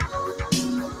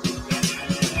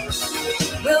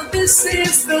this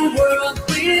is the world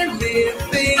we live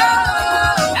in.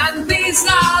 Oh, and these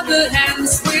are the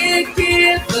hands we're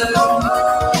given.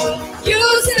 Oh,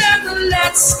 use them and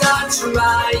let's start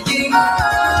trying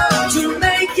to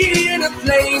make it a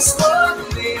place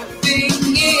worth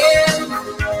living in.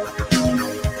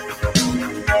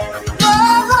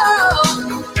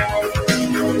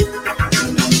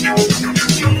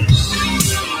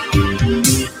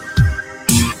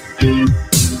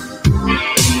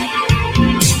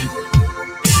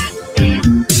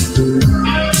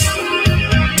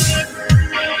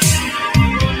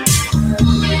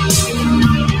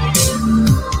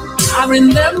 I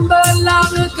remember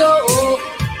long ago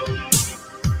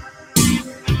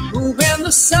when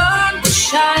the sun was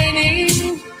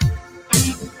shining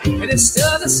and it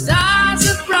still the stars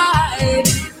are bright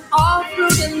all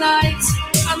through the night,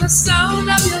 and the sound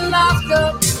of your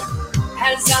laughter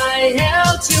as I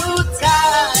held you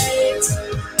tight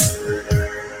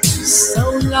so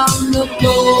long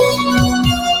ago.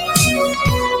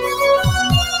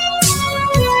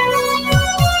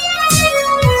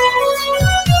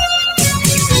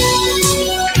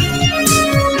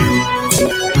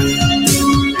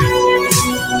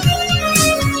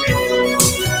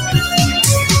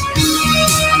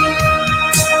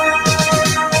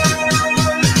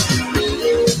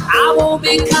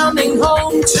 Be coming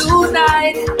home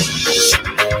tonight.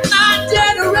 My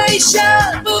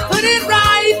generation will put it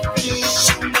right.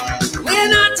 We're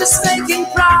not just making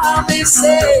promises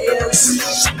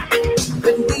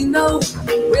when we know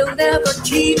we'll never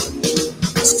keep.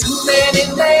 There's too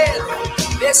many men,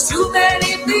 there's too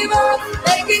many people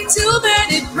making too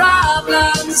many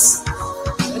problems,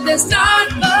 and there's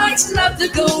not much left to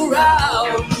go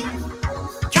round.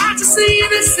 Can't you see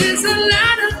this is a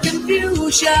lot of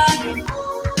confusion?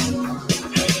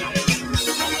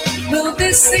 Well,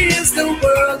 this is the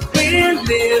world we're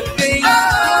living.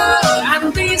 Oh,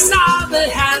 and these are the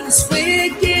hands we're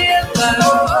given.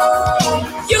 Oh,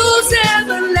 use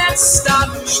them and let's stop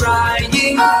trying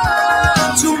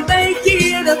to make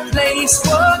it a place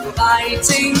worth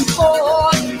fighting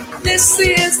for. This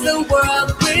is the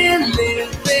world we're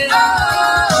living.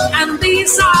 Oh, and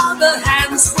these are the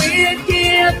hands we're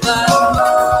given.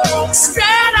 Oh,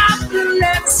 spread out and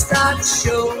let's start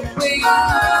showing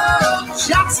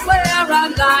just where our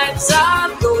lives are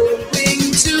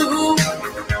going to.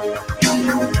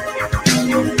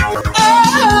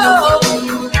 Oh.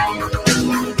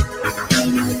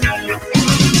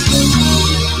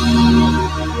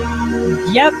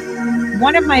 Yep,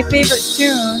 one of my favorite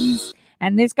tunes.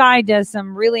 And this guy does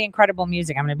some really incredible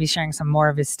music. I'm going to be sharing some more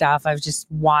of his stuff. I was just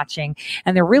watching,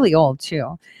 and they're really old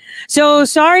too. So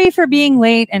sorry for being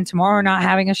late and tomorrow not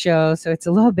having a show. So it's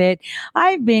a little bit,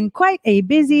 I've been quite a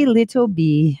busy little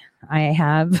bee. I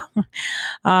have.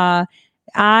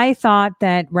 I thought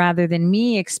that rather than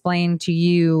me explain to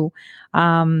you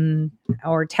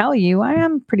or tell you, I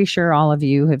am pretty sure all of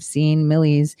you have seen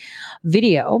Millie's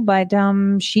video, but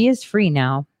she is free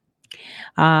now.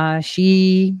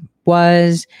 She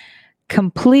was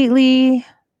completely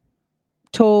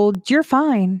told, you're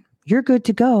fine, you're good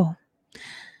to go.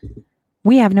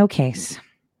 We have no case.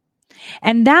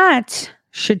 And that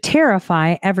should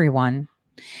terrify everyone.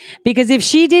 Because if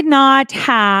she did not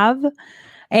have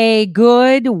a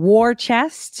good war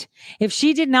chest, if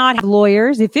she did not have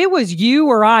lawyers, if it was you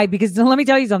or I, because let me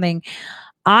tell you something,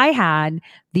 I had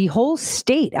the whole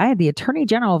state, I had the Attorney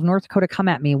General of North Dakota come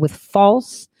at me with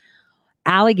false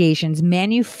allegations,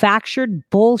 manufactured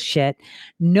bullshit,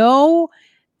 no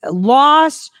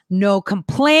loss, no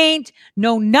complaint,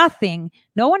 no nothing.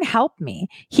 No one helped me.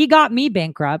 He got me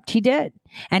bankrupt. He did.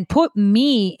 And put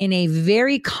me in a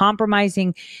very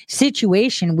compromising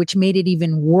situation, which made it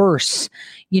even worse,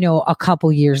 a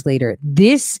couple years later.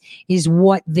 This is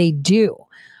what they do.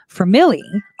 For Millie,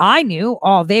 I knew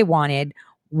all they wanted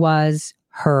was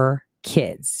her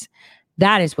kids.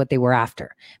 That is what they were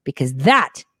after, because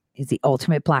that is the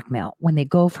ultimate blackmail when they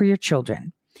go for your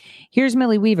children. Here's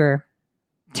Millie Weaver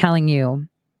telling you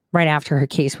right after her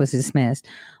case was dismissed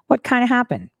what kind of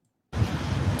happened.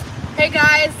 Hey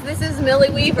guys, this is Millie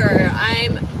Weaver.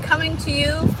 I'm coming to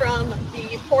you from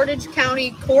the Portage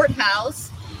County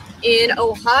Courthouse in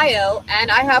Ohio, and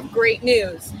I have great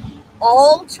news.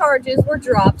 All charges were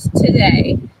dropped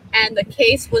today and the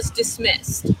case was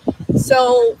dismissed.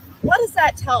 So what does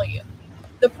that tell you?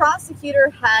 The prosecutor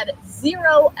had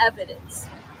zero evidence,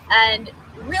 and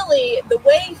really the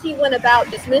way he went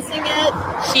about dismissing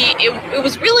it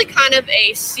was really kind of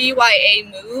a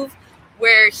CYA move,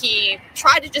 where he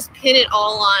tried to just pin it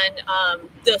all on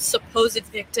the supposed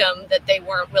victim, that they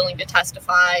weren't willing to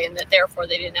testify and that therefore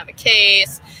they didn't have a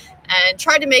case, and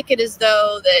tried to make it as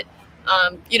though that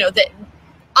that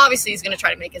obviously he's going to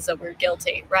try to make us so we're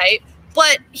guilty, right?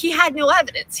 But he had no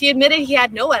evidence. He admitted he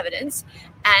had no evidence,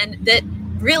 and that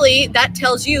really that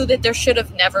tells you that there should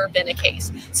have never been a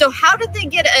case. So how did they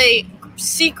get a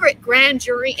secret grand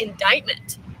jury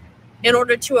indictment in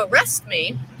order to arrest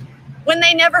me when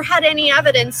they never had any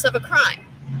evidence of a crime?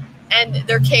 And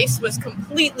their case was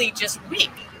completely just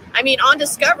weak. I mean, on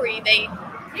discovery, they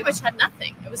pretty much had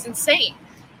nothing. It was insane.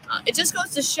 It just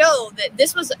goes to show that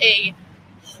this was a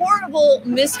horrible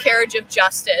miscarriage of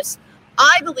justice.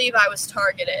 I believe I was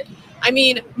targeted. I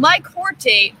mean, my court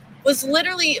date was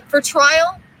literally for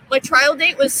trial. My trial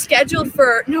date was scheduled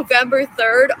for November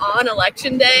 3rd on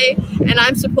election day, and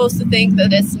I'm supposed to think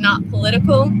that it's not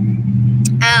political.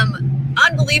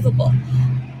 Unbelievable.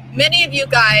 Many of you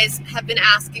guys have been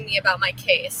asking me about my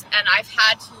case, and I've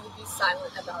had to be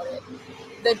silent about it.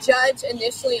 The judge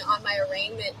initially on my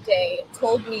arraignment day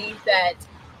told me that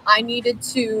I needed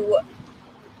to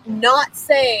not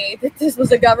say that this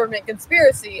was a government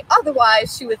conspiracy,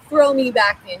 otherwise she would throw me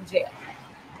back in jail.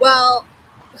 Well,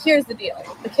 here's the deal.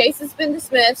 The case has been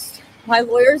dismissed. My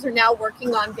lawyers are now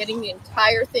working on getting the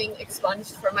entire thing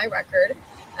expunged from my record,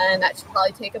 and that should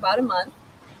probably take about a month.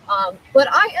 But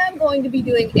I am going to be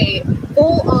doing a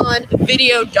full-on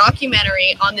video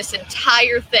documentary on this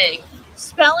entire thing,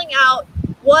 spelling out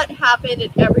what happened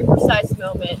at every precise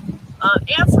moment,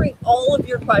 answering all of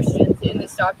your questions in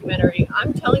this documentary.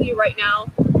 I'm telling you right now,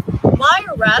 my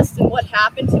arrest and what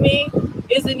happened to me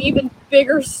is an even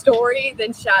bigger story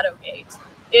than Shadowgate.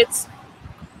 It's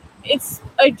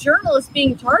a journalist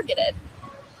being targeted.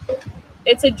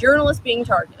 It's a journalist being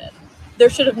targeted. There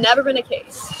should have never been a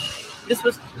case. This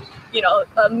was,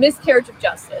 a miscarriage of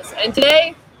justice. And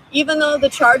today, even though the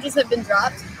charges have been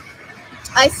dropped,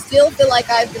 I still feel like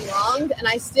I've been wronged, and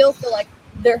I still feel like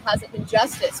there hasn't been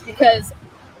justice because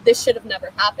this should have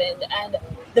never happened. And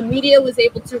the media was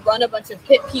able to run a bunch of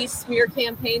hit piece smear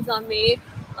campaigns on me.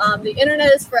 The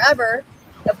internet is forever.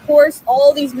 Of course,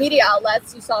 all these media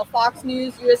outlets, you saw Fox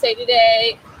News, USA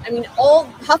Today, all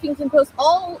Huffington Post,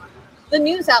 all the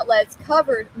news outlets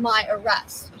covered my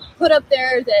arrest. Put up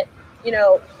there that,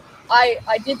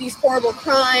 I did these horrible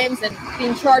crimes and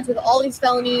being charged with all these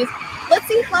felonies. Let's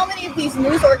see how many of these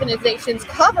news organizations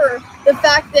cover the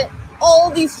fact that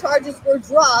all these charges were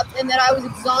dropped and that I was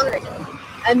exonerated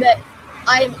and that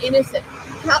I am innocent.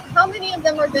 How many of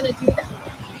them are going to do that?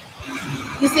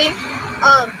 You see,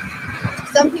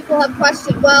 some people have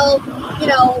questioned,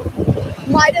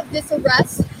 might have this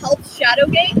arrest helped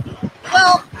Shadowgate?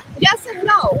 Well, yes and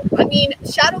no.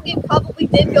 Shadowgate probably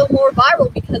did go more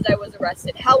viral because I was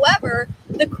arrested. However,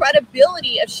 the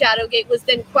credibility of Shadowgate was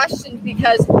then questioned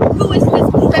because who is this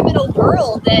criminal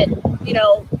girl that,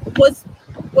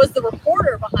 was the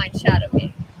reporter behind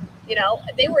Shadowgate?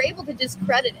 They were able to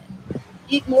discredit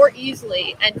it more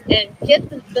easily and get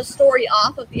the story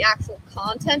off of the actual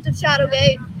content of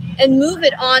Shadowgate and move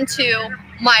it onto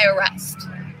my arrest.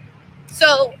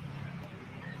 So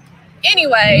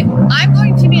anyway, I'm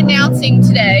going to be announcing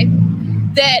today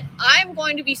that I'm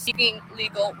going to be seeking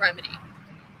legal remedy.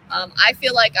 I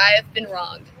feel like I have been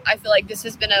wronged. I feel like this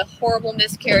has been a horrible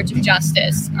miscarriage of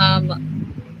justice.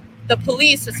 The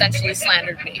police essentially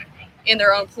slandered me in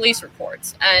their own police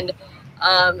reports. And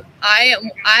I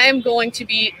am going to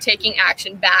be taking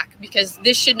action back because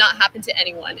this should not happen to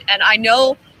anyone. And I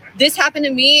know this happened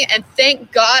to me, and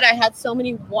thank God I had so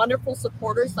many wonderful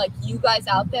supporters like you guys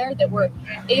out there that were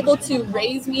able to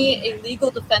raise me a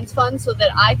legal defense fund so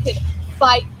that I could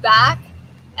fight back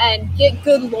and get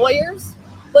good lawyers.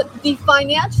 But the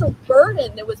financial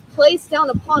burden that was placed down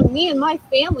upon me and my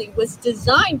family was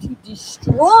designed to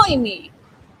destroy me.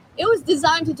 It was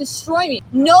designed to destroy me.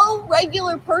 No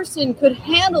regular person could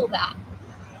handle that.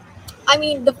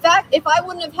 The fact, if I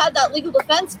wouldn't have had that legal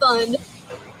defense fund,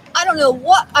 I don't know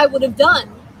what I would have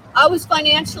done. I was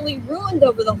financially ruined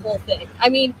over the whole thing. I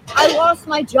lost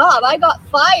my job. I got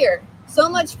fired. So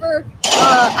much for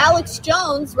Alex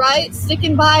Jones, right?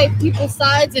 Sticking by people's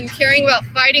sides and caring about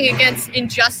fighting against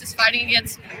injustice, fighting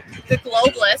against the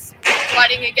globalists,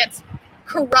 fighting against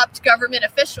corrupt government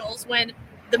officials. When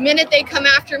the minute they come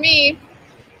after me,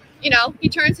 he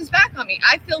turns his back on me.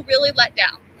 I feel really let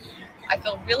down.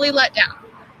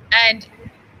 And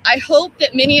I hope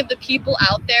that many of the people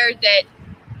out there that,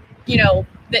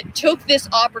 that took this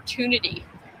opportunity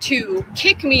to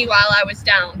kick me while I was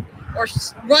down or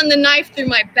run the knife through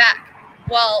my back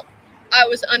while I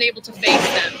was unable to face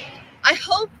them, I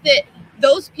hope that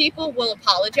those people will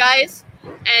apologize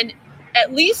and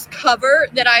at least cover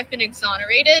that I've been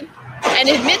exonerated and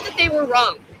admit that they were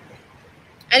wrong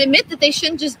and admit that they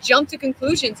shouldn't just jump to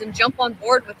conclusions and jump on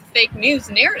board with the fake news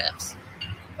narratives.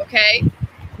 Okay?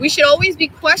 we should always be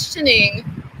questioning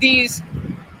these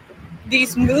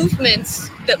movements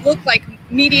that look like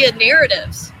media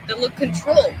narratives, that look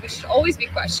controlled. We should always be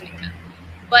questioning them.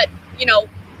 But, you know,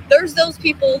 there's those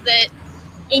people that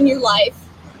in your life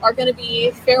are going to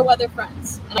be fair weather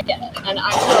friends. And I get it. And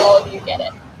I'm sure all of you get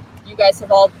it. You guys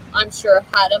have all, I'm sure,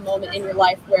 had a moment in your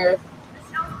life where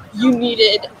you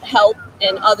needed help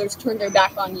and others turned their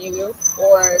back on you,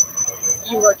 or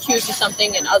you were accused of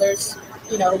something and others,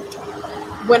 you know,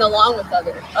 went along with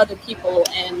other people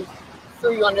and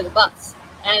threw you under the bus.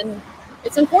 And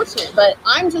it's unfortunate, but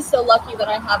I'm just so lucky that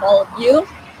I have all of you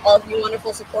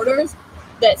wonderful supporters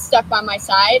that stuck by my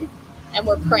side and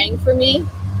were praying for me,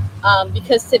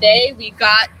 because today we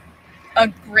got a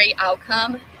great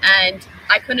outcome, and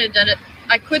I could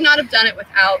not have done it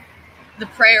without the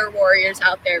prayer warriors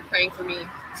out there praying for me,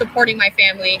 supporting my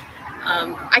family.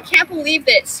 I can't believe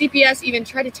that CPS even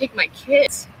tried to take my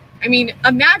kids. I mean,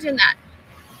 imagine that.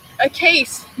 A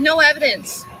case, no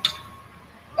evidence,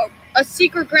 a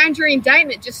secret grand jury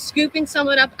indictment, just scooping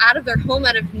someone up out of their home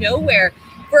out of nowhere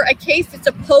for a case that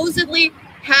supposedly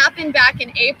happened back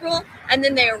in April, and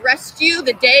then they arrest you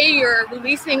the day you're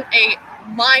releasing a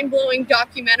mind-blowing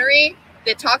documentary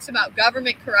that talks about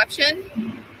government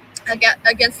corruption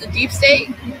against the deep state.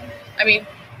 I mean,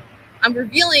 I'm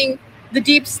revealing the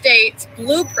deep state's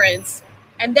blueprints,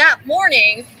 and that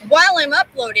morning, while I'm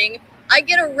uploading, I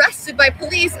get arrested by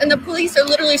police, and the police are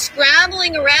literally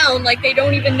scrambling around like they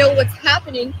don't even know what's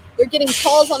happening. They're getting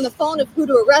calls on the phone of who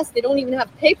to arrest. They don't even have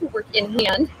paperwork in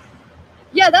hand.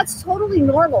 Yeah, that's totally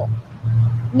normal.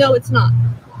 No, it's not.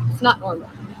 It's not normal.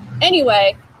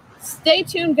 Anyway, stay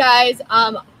tuned, guys.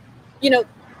 You know,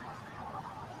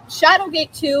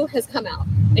 Shadowgate 2 has come out.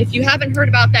 If you haven't heard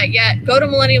about that yet, go to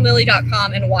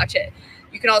millennialmillie.com and watch it.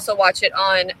 You can also watch it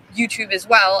on YouTube as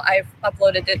well. I've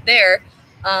uploaded it there.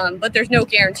 But there's no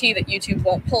guarantee that YouTube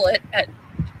won't pull it at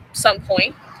some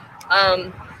point.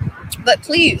 But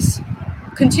please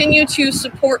continue to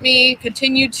support me,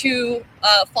 continue to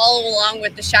follow along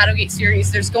with the Shadowgate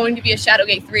series. There's going to be a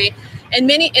Shadowgate 3. And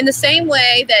in the same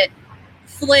way that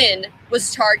Flynn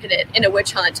was targeted in a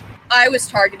witch hunt, I was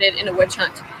targeted in a witch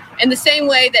hunt. In the same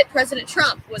way that President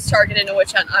Trump was targeted in a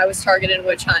witch hunt, I was targeted in a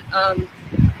witch hunt.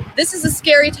 This is a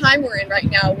scary time we're in right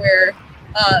now, where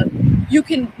you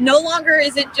can no longer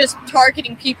is it just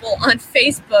targeting people on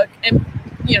Facebook and,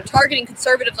 you know, targeting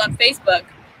conservatives on Facebook.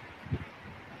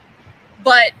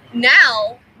 But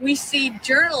now we see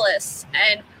journalists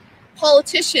and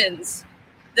politicians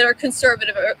that are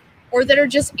conservative or that are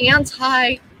just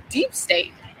anti-deep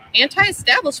state,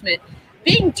 anti-establishment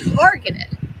being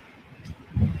targeted.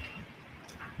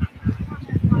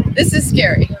 This is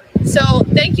scary. So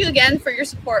thank you again for your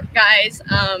support, guys.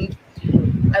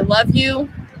 I love you.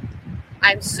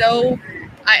 I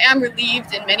am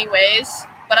relieved in many ways,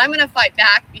 but I'm going to fight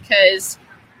back because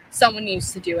someone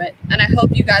needs to do it. And I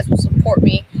hope you guys will support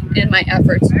me in my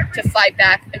efforts to fight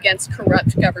back against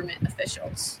corrupt government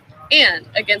officials and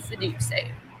against the deep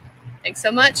state. Thanks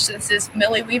so much. This is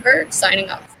Millie Weaver signing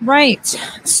off. Right.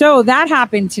 So that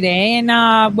happened today, and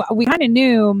we kind of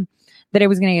knew that it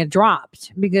was going to get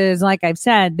dropped because, like I've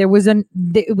said, there was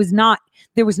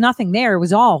nothing there. It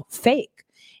was all fake.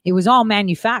 It was all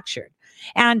manufactured.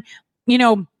 And, you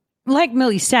know, like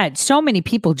Millie said, so many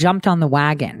people jumped on the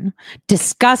wagon.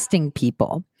 Disgusting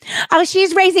people. Oh,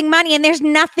 she's raising money and there's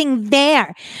nothing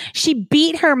there. She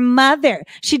beat her mother.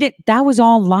 She did. That was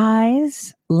all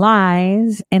lies,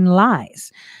 lies, and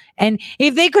lies. And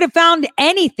if they could have found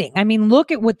anything, I mean, look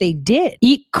at what they did.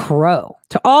 Eat crow.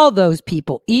 To all those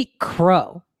people, eat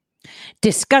crow.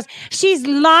 Disgust. She's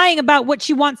lying about what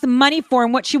she wants the money for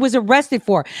and what she was arrested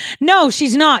for. No,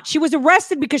 she's not. She was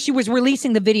arrested because she was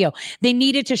releasing the video. They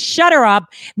needed to shut her up.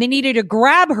 They needed to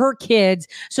grab her kids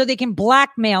so they can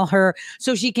blackmail her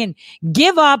so she can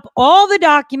give up all the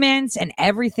documents and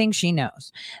everything she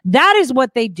knows. That is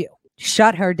what they do.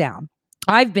 Shut her down.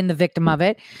 I've been the victim of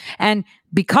it. And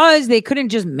because they couldn't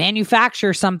just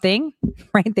manufacture something,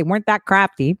 right? They weren't that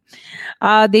crafty.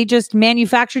 They just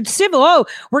manufactured civil. Oh,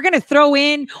 we're going to throw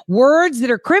in words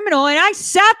that are criminal. And I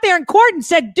sat there in court and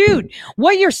said, dude,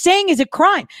 what you're saying is a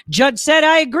crime. Judge said,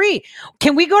 I agree.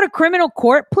 Can we go to criminal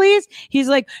court, please? He's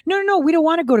like, no, we don't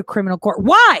want to go to criminal court.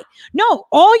 Why? No,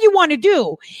 all you want to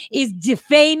do is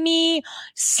defame me,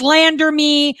 slander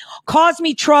me, cause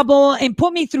me trouble, and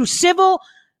put me through civil,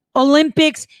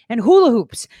 Olympics, and hula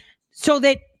hoops so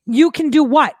that you can do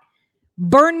what?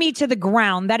 Burn me to the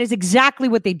ground. That is exactly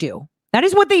what they do. That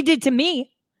is what they did to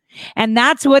me. And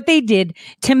that's what they did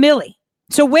to Millie.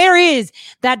 So where is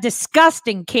that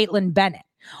disgusting Caitlin Bennett?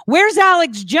 Where's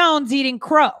Alex Jones eating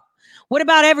crow? What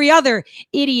about every other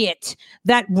idiot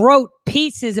that wrote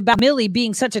pieces about Millie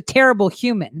being such a terrible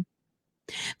human?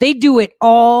 They do it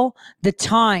all the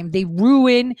time. They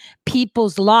ruin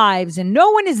people's lives, and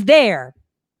no one is there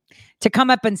to come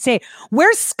up and say,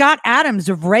 where's Scott Adams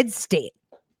of Red State,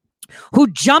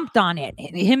 who jumped on it,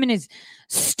 him and his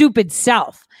stupid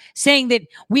self, saying that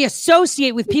we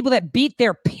associate with people that beat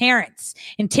their parents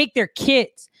and take their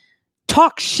kids.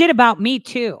 Talk shit about me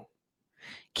too.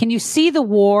 Can you see the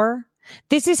war?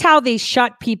 This is how they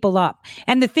shut people up.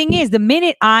 And the thing is, the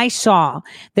minute I saw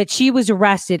that she was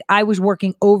arrested, I was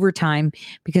working overtime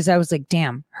because I was like,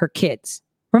 damn, her kids.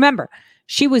 Remember,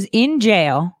 she was in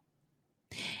jail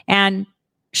and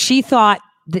she thought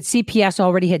that CPS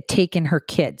already had taken her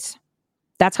kids.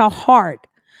 That's how hard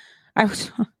I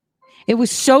was. It was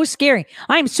so scary.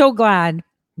 I am so glad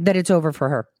that it's over for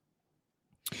her.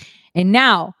 And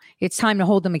now it's time to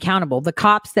hold them accountable. The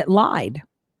cops that lied.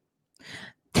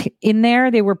 In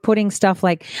there, they were putting stuff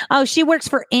like, oh, she works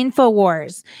for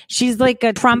InfoWars. She's like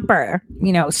a Trumper,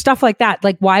 stuff like that.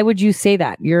 Like, why would you say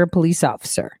that? You're a police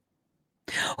officer.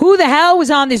 Who the hell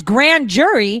was on this grand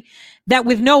jury that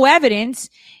with no evidence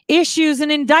issues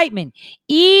an indictment?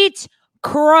 Eat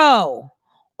crow.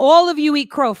 All of you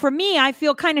eat crow. For me, I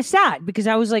feel kind of sad because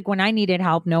I was like, when I needed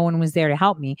help, no one was there to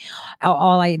help me.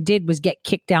 All I did was get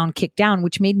kicked down,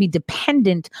 which made me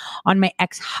dependent on my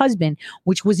ex-husband,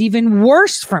 which was even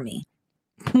worse for me.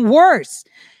 Worse,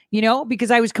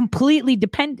 because I was completely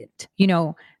dependent,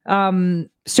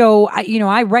 So,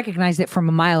 I recognized it from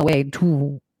a mile away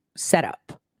to set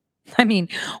up. I mean,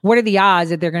 what are the odds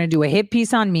that they're going to do a hit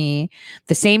piece on me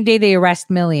the same day they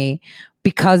arrest Millie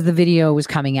because the video was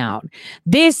coming out?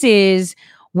 This is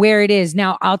where it is.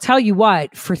 Now, I'll tell you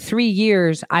what, for 3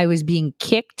 years, I was being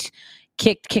kicked.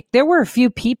 There were a few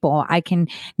people, I can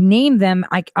name them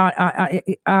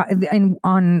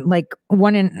on like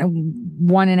one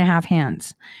and a half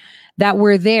hands, that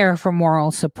were there for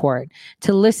moral support,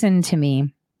 to listen to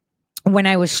me when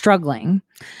I was struggling.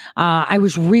 I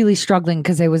was really struggling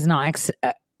because I was not,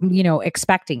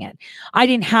 expecting it. I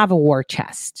didn't have a war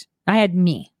chest. I had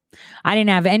me. I didn't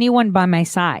have anyone by my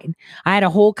side. I had a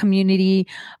whole community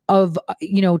of,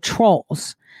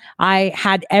 trolls. I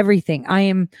had everything.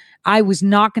 I was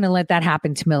not going to let that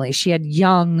happen to Millie. She had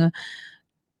young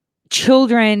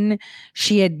children.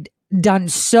 She had done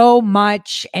so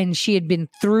much and she had been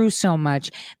through so much.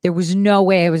 There was no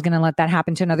way I was going to let that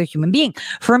happen to another human being.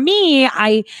 For me,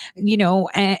 I,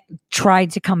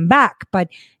 tried to come back, but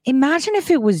imagine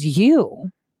if it was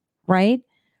you, right?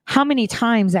 How many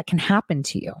times that can happen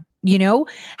to you,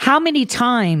 how many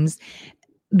times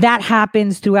that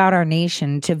happens throughout our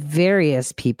nation to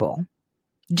various people,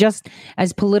 just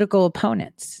as political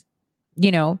opponents,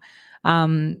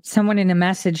 someone in a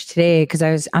message today,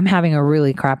 because I'm having a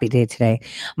really crappy day today.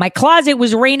 My closet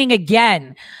was raining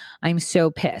again. I'm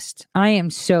so pissed. I am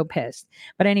so pissed.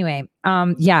 But anyway,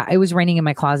 it was raining in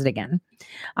my closet again.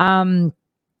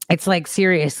 It's like,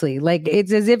 seriously, like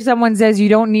it's as if someone says you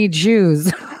don't need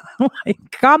shoes. Like,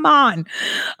 come on.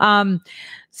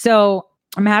 So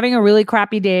I'm having a really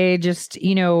crappy day, just,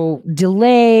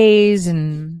 delays,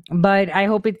 but I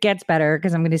hope it gets better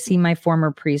because I'm going to see my former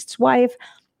priest's wife.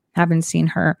 Haven't seen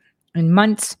her in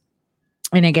months,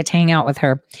 and I get to hang out with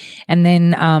her. And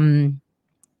then,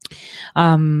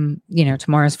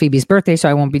 tomorrow's Phoebe's birthday, so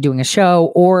I won't be doing a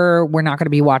show, or we're not going to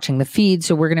be watching the feed.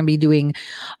 So we're going to be doing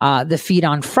the feed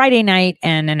on Friday night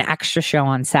and an extra show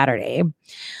on Saturday.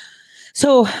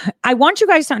 So I want you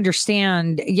guys to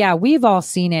understand, we've all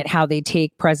seen it, how they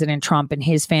take President Trump and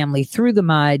his family through the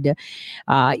mud,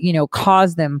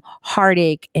 cause them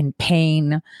heartache and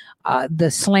pain,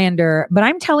 the slander. But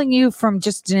I'm telling you from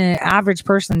just an average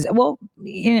person's,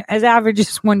 as average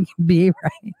as one can be,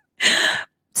 right?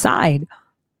 Side,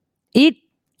 it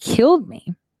killed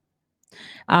me.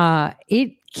 I'll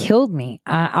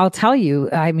tell you,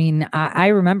 I mean, I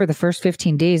remember the first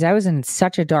 15 days, I was in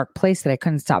such a dark place that I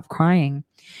couldn't stop crying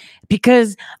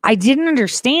because I didn't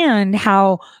understand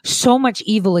how so much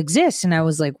evil exists. And I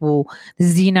was like, well, this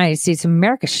is the United States of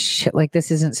America. Shit like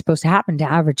this isn't supposed to happen to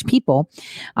average people.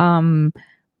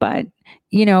 But,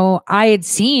 I had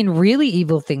seen really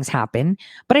evil things happen,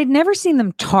 but I'd never seen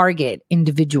them target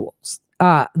individuals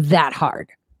that hard.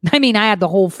 I mean, I had the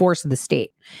whole force of the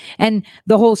state and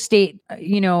the whole state,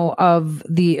 of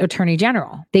the attorney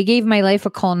general. They gave my life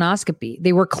a colonoscopy.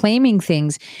 They were claiming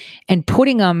things and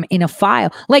putting them in a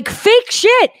file, like fake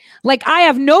shit. Like I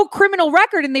have no criminal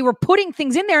record and they were putting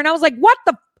things in there. And I was like, what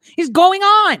the is going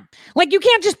on? Like, you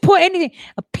can't just put anything.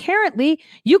 Apparently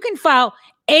you can file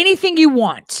anything you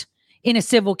want in a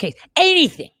civil case,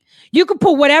 anything. You can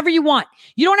put whatever you want.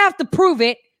 You don't have to prove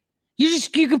it.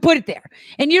 You can put it there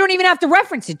and you don't even have to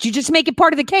reference it. You just make it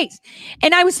part of the case.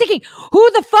 And I was thinking,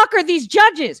 who the fuck are these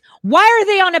judges? Why are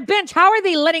they on a bench? How are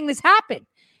they letting this happen?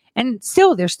 And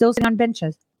still, they're still sitting on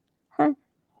benches. Huh?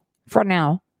 For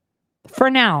now.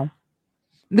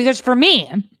 Because for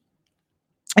me,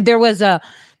 there was a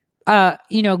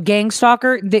gang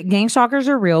stalker. The gang stalkers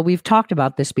are real. We've talked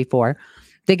about this before.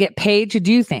 They get paid to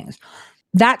do things.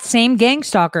 That same gang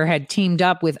stalker had teamed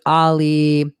up with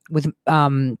Ali, with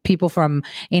people from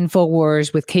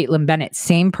InfoWars, with Caitlin Bennett.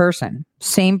 Same person.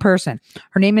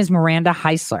 Her name is Miranda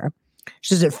Heisler.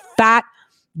 She's a fat,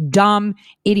 dumb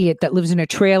idiot that lives in a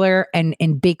trailer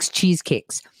and bakes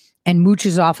cheesecakes and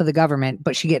mooches off of the government,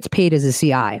 but she gets paid as a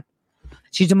CI.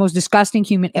 She's the most disgusting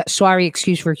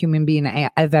excuse for a human being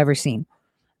I've ever seen.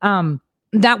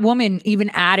 That woman even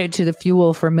added to the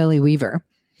fuel for Millie Weaver.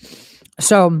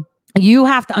 So you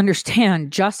have to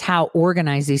understand just how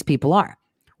organized these people are.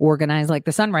 Organized like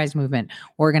the Sunrise Movement,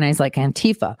 organized like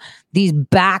Antifa. These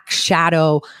back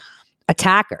shadow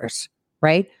attackers,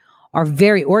 right, are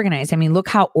very organized. I mean, look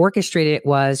how orchestrated it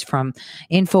was from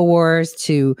InfoWars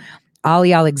to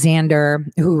Ali Alexander,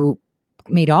 who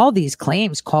made all these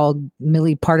claims, called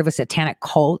Millie part of a satanic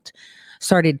cult,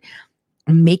 started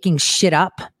making shit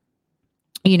up.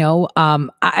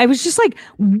 I was just like,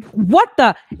 what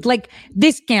the, like,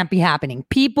 this can't be happening.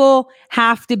 People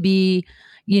have to be,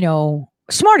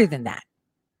 smarter than that.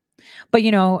 But,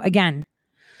 again,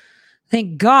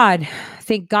 thank God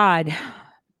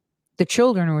the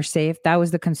children were safe. That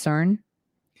was the concern.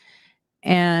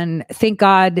 And thank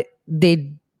God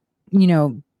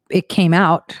it came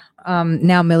out.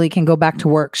 Now Millie can go back to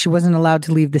work. She wasn't allowed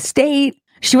to leave the state.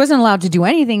 She wasn't allowed to do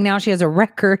anything. Now she has a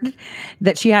record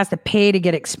that she has to pay to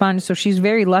get expunged. So she's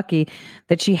very lucky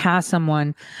that she has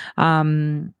someone,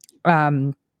 a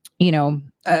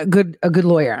good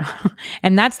lawyer.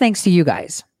 And that's thanks to you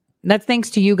guys. That's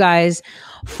thanks to you guys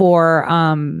for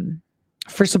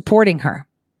supporting her.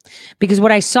 Because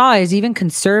what I saw is even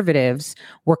conservatives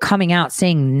were coming out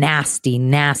saying nasty,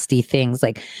 nasty things.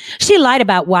 Like, she lied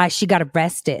about why she got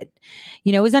arrested.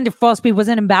 It was under false. It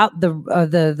wasn't about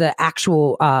the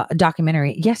actual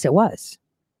documentary. Yes, it was,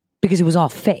 because it was all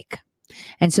fake.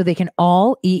 And so they can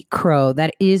all eat crow.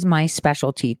 That is my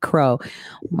specialty, crow.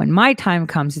 When my time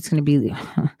comes, it's going to be,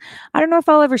 I don't know if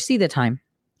I'll ever see the time.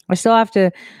 I still have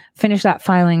to finish that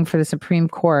filing for the Supreme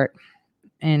Court.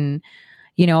 And,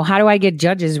 how do I get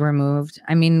judges removed?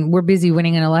 I mean, we're busy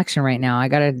winning an election right now. I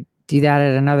got to do that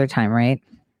at another time, right?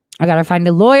 I got to find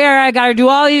a lawyer. I got to do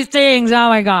all these things. Oh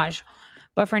my gosh.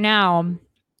 But for now,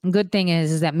 good thing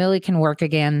is that Millie can work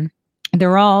again.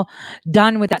 They're all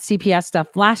done with that CPS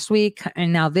stuff last week,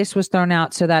 and now this was thrown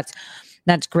out. So that's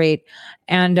great.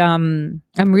 And I'm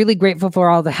really grateful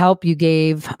for all the help you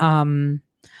gave to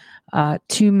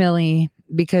Millie,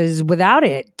 because without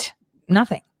it,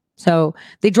 nothing. So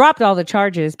they dropped all the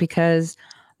charges because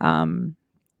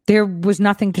there was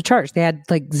nothing to charge. They had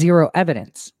like zero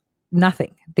evidence,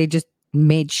 nothing. They just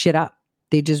made shit up.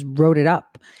 They just wrote it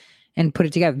up and put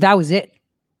it together. That was it.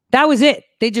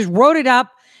 They just wrote it up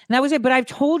and that was it. But I've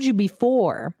told you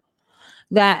before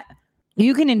that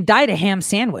you can indict a ham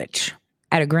sandwich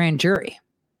at a grand jury,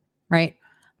 right?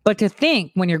 But to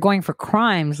think when you're going for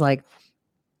crimes like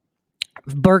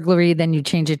burglary, then you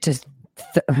change it to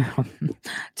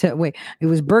it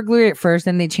was burglary at first,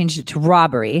 then they changed it to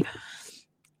robbery.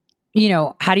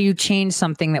 How do you change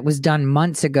something that was done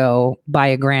months ago by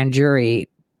a grand jury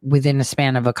within a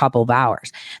span of a couple of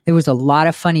hours? There was a lot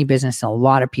of funny business, and a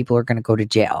lot of people are going to go to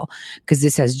jail because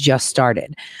this has just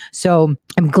started. So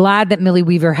I'm glad that Millie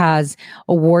Weaver has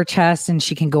a war chest and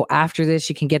she can go after this.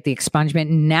 She can get the expungement.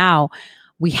 Now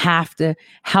we have to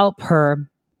help her,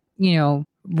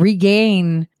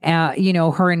 regain,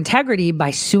 her integrity by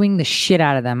suing the shit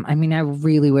out of them. I mean, I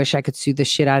really wish I could sue the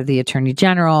shit out of the Attorney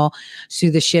General,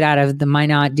 sue the shit out of the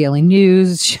Minot Daily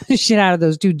News, shit out of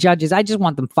those two judges. I just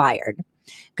want them fired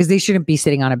because they shouldn't be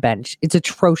sitting on a bench. It's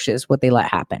atrocious what they let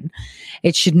happen.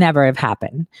 It should never have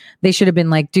happened. They should have been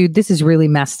like, dude, this is really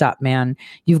messed up, man.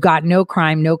 You've got no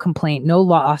crime, no complaint, no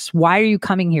loss. Why are you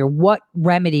coming here? What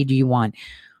remedy do you want?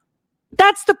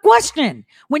 That's the question.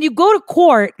 When you go to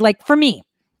court, like for me,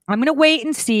 I'm going to wait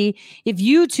and see if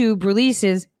YouTube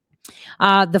releases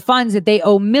the funds that they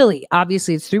owe Millie.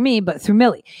 Obviously, it's through me, but through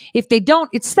Millie. If they don't,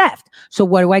 it's theft. So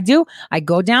what do? I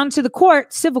go down to the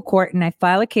court, civil court, and I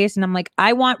file a case, and I'm like,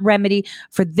 I want remedy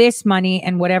for this money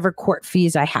and whatever court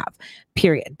fees I have,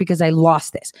 period, because I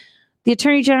lost this. The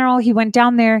Attorney General, he went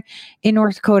down there in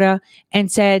North Dakota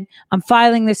and said, I'm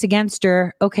filing this against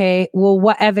her. Okay, well,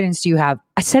 what evidence do you have?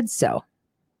 I said so.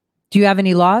 Do you have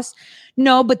any loss?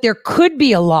 No, but there could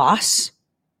be a loss.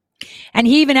 And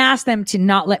he even asked them to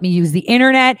not let me use the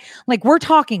internet. Like, we're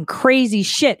talking crazy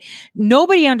shit.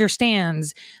 Nobody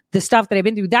understands the stuff that I've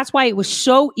been through. That's why it was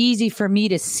so easy for me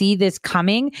to see this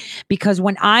coming, because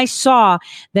when I saw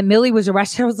that Millie was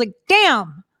arrested, I was like,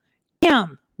 damn,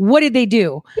 what did they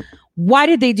do? Why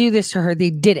did they do this to her? They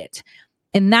did it.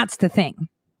 And that's the thing.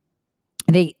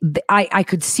 I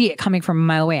could see it coming from a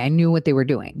mile away. I knew what they were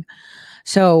doing.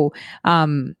 So,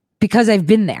 because I've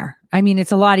been there. I mean,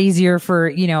 it's a lot easier for,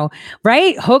 you know,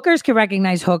 right? Hookers can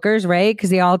recognize hookers, right? Because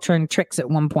they all turn tricks at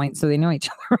one point, so they know each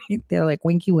other, right? They're like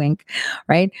winky wink,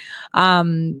 right?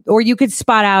 Or you could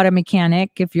spot out a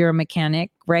mechanic if you're a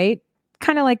mechanic, right?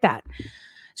 Kind of like that.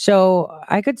 So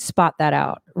I could spot that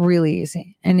out really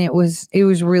easy, and it was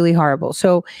really horrible.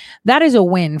 So that is a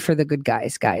win for the good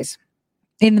guys.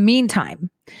 In the meantime,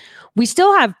 we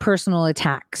still have personal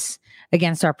attacks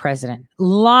against our president,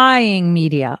 lying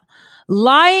media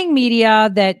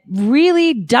that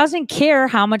really doesn't care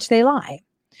how much they lie.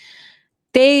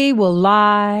 They will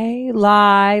lie,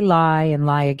 and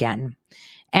lie again,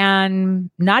 and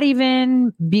not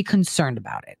even be concerned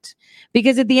about it.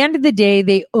 Because at the end of the day,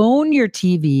 they own your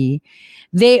TV,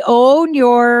 they own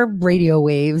your radio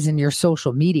waves and your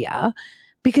social media,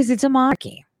 because it's a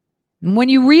monarchy. And when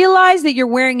you realize that you're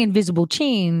wearing invisible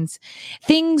chains,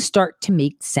 things start to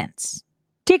make sense.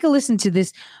 Take a listen to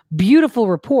this beautiful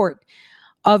report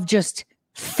of just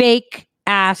fake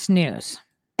ass news.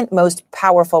 Most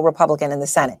powerful Republican in the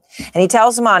Senate. And he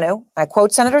tells Manu, I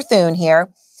quote Senator Thune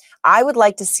here, I would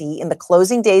like to see in the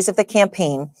closing days of the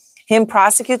campaign him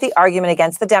prosecute the argument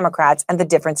against the Democrats and the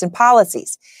difference in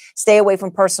policies. Stay away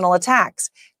from personal attacks.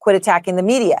 Quit attacking the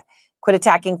media. Quit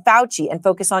attacking Fauci and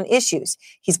focus on issues.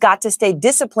 He's got to stay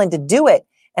disciplined to do it.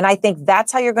 And I think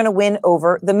that's how you're going to win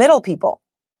over the middle people.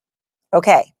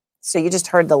 Okay, so you just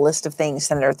heard the list of things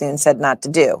Senator Thune said not to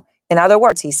do. In other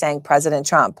words, he's saying, President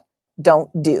Trump, don't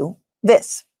do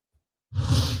this.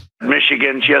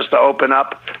 Michigan, she has to open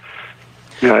up.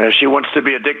 You know, she wants to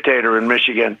be a dictator in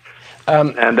Michigan.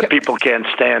 And the people can't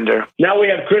stand her. Now we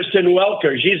have Kristen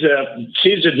Welker. She's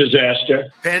a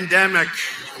disaster. Pandemic.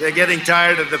 They're getting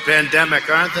tired of the pandemic,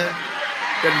 aren't they?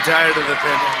 Getting tired of the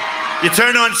pandemic. You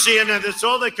turn on CNN, that's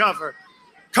all they cover.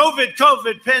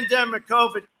 COVID, pandemic,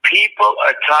 COVID. People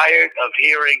are tired of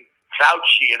hearing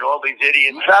Fauci and all these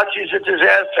idiots. Fauci's a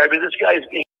disaster. I mean, this guy's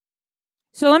being...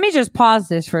 So let me just pause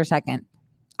this for a second.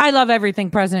 I love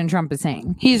everything President Trump is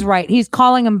saying. He's right. He's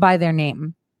calling them by their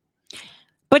name.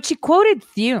 But she quoted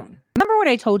Thune. Remember what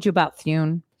I told you about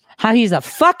Thune? How he's a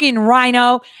fucking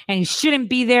rhino and he shouldn't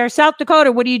be there. South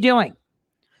Dakota, what are you doing?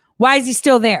 Why is he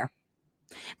still there?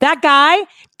 That guy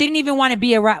didn't even want to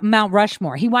be a Mount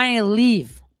Rushmore. He wanted to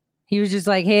leave. He was just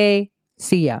like, hey,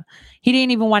 see ya. He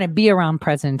didn't even want to be around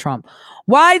President Trump.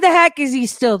 Why the heck is he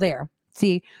still there?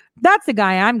 See, that's the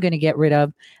guy I'm going to get rid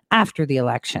of after the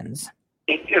elections.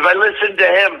 If I listened to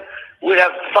him, we'd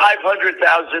have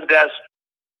 500,000 deaths.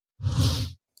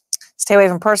 Stay away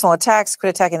from personal attacks. Quit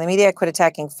attacking the media. Quit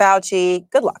attacking Fauci.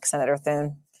 Good luck, Senator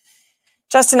Thune.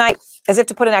 Just tonight, as if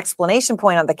to put an exclamation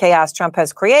point on the chaos Trump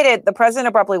has created, the president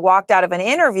abruptly walked out of an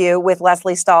interview with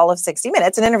Leslie Stahl of 60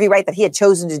 Minutes, an interview, right, that he had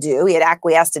chosen to do, he had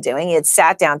acquiesced to doing, he had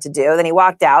sat down to do, then he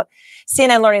walked out.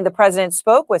 CNN learning the president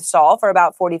spoke with Stahl for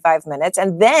about 45 minutes,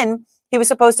 and then he was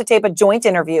supposed to tape a joint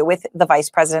interview with the vice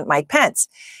president, Mike Pence.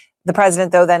 The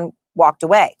president, though, then walked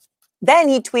away. Then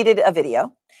he tweeted a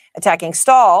video attacking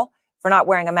Stahl for not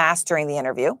wearing a mask during the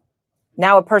interview.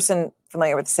 Now a person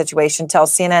familiar with the situation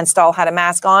tells CNN Stahl had a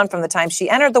mask on from the time she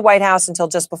entered the White House until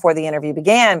just before the interview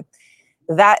began.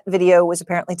 That video was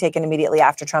apparently taken immediately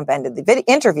after Trump ended the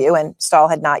interview, and Stahl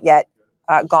had not yet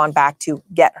gone back to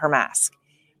get her mask.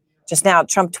 Just now,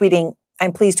 Trump tweeting,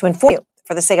 I'm pleased to inform you,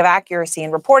 for the sake of accuracy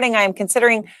in reporting, I am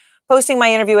considering posting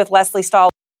my interview with Leslie Stahl.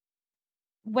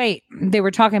 Wait, they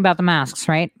were talking about the masks,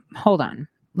 right? Hold on.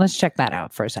 Let's check that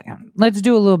out for a second. Let's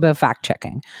do a little bit of fact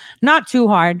checking. Not too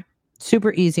hard.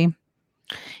 Super easy.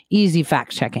 Easy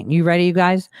fact checking. You ready, you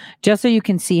guys? Just so you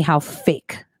can see how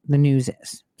fake the news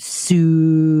is.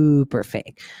 Super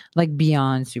fake. Like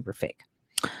beyond super fake.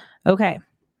 Okay.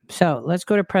 So let's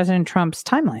go to President Trump's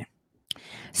timeline.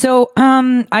 So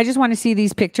I just want to see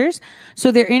these pictures. So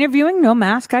they're interviewing, no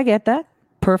mask. I get that.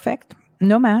 Perfect.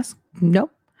 No mask.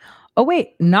 Nope. Oh,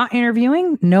 wait. Not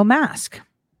interviewing, no mask.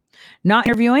 Not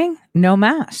interviewing, no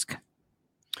mask.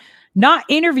 Not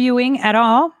interviewing at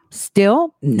all,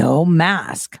 still no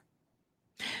mask.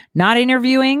 Not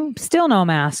interviewing, still no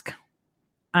mask.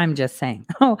 I'm just saying.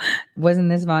 Oh, wasn't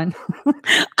this fun? I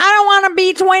don't want to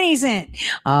be 20 Cent.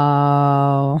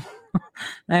 Oh.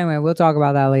 Anyway, we'll talk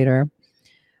about that later.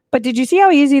 But did you see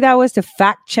how easy that was to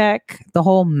fact check the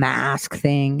whole mask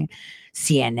thing?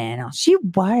 CNN. Oh, she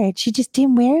wore it. She just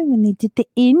didn't wear it when they did the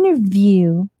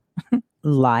interview.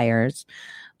 Liars.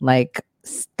 Like,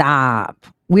 stop.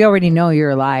 We already know you're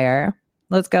a liar.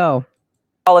 Let's go.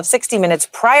 All of 60 minutes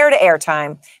prior to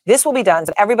airtime. This will be done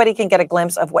so everybody can get a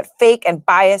glimpse of what fake and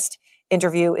biased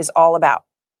interview is all about.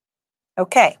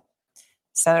 Okay.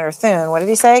 Senator Thune, what did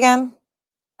he say again?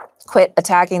 Quit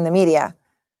attacking the media.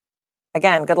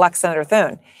 Again, good luck, Senator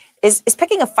Thune. Is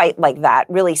picking a fight like that,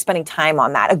 really spending time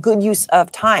on that, a good use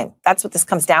of time? That's what this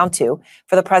comes down to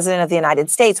for the president of the United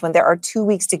States when there are 2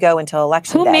 weeks to go until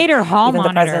election day. Who made her hall Even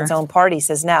monitor? the president's own party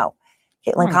says no.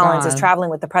 Caitlin Collins is traveling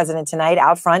with the president tonight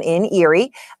out front in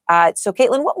Erie. So,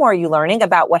 Caitlin, what more are you learning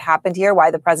about what happened here,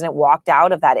 why the president walked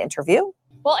out of that interview?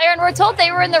 Well, Aaron, we're told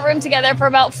they were in the room together for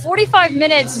about 45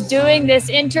 minutes doing this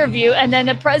interview, and then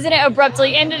the president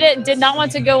abruptly ended it and did not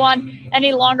want to go on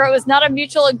any longer. It was not a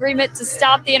mutual agreement to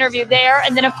stop the interview there.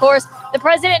 And then, of course, the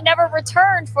president never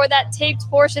returned for that taped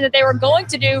portion that they were going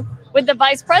to do with the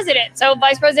vice president. So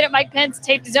Vice President Mike Pence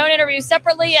taped his own interview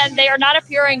separately, and they are not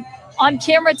appearing on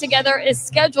camera together is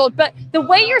scheduled. But the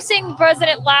way you're seeing the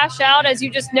president lash out, as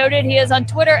you just noted, he is on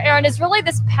Twitter, Aaron, is really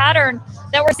this pattern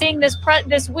that we're seeing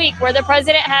this week, where the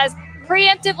president has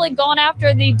preemptively gone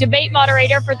after the debate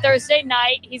moderator for Thursday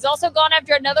night. He's also gone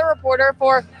after another reporter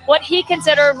for what he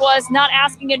considered was not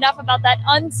asking enough about that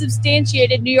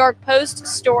unsubstantiated New York Post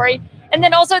story. And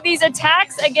then also these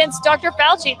attacks against Dr.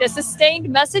 Fauci, the sustained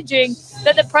messaging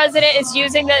that the president is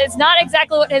using, that it's not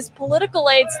exactly what his political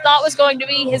aides thought was going to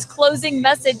be his closing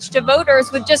message to voters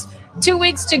with just 2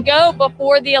 weeks to go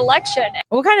before the election.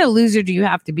 What kind of loser do you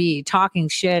have to be talking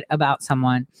shit about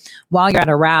someone while you're at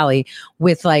a rally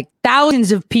with like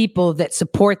thousands of people that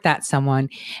support that someone,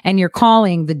 and you're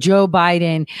calling the Joe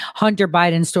Biden, Hunter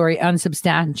Biden story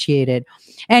unsubstantiated?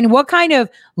 And what kind of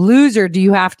loser do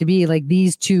you have to be like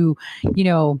these two,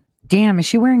 damn, is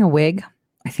she wearing a wig?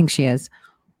 I think she is.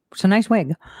 It's a nice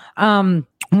wig.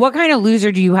 What kind of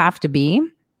loser do you have to be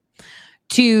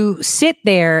to sit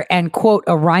there and quote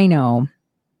a rhino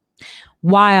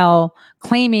while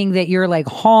claiming that you're like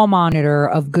hall monitor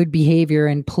of good behavior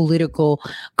and political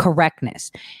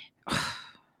correctness?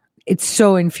 It's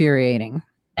so infuriating.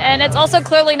 And it's also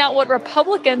clearly not what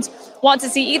Republicans want to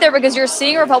see either, because you're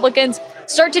seeing Republicans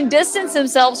start to distance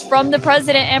themselves from the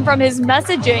president and from his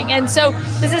messaging. And so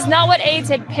this is not what aides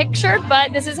had pictured,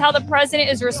 but this is how the president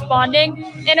is responding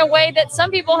in a way that some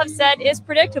people have said is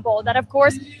predictable. That, of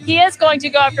course, he is going to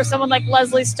go after someone like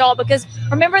Leslie Stahl, because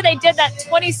remember, they did that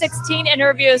 2016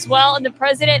 interview as well, and the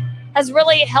president has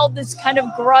really held this kind of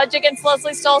grudge against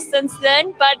Leslie Stahl since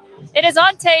then. But it is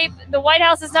on tape. The White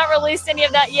House has not released any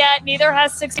of that yet. Neither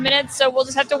has 60 Minutes. So we'll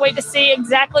just have to wait to see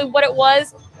exactly what it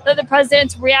was that the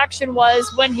president's reaction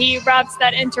was when he wraps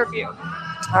that interview.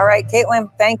 All right, Caitlin,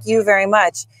 thank you very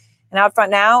much. And out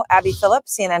front now, Abby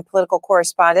Phillips, CNN political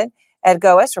correspondent, Ed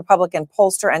Goes, Republican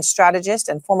pollster and strategist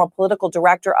and former political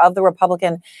director of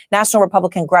the National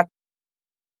Republican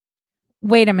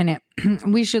Wait a minute.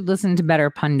 We should listen to better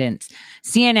pundits.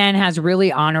 CNN has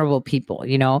really honorable people,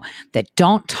 that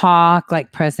don't talk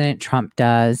like President Trump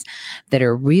does, that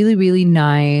are really, really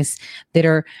nice, that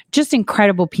are just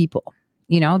incredible people.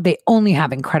 They only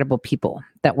have incredible people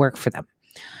that work for them.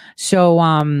 So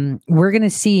we're going to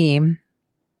see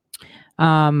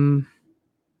one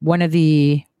of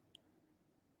the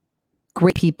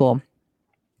great people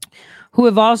who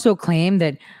have also claimed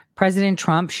that President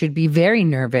Trump should be very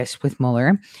nervous with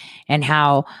Mueller, and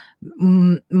how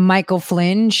Michael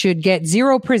Flynn should get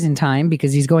 0 prison time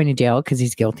because he's going to jail because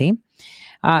he's guilty.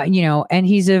 And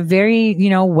he's a very,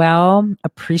 well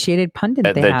appreciated pundit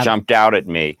that jumped out at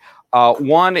me.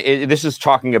 One, this is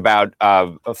talking about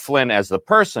Flynn as the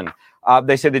person.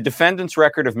 They say the defendant's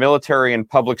record of military and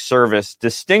public service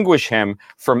distinguish him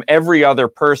from every other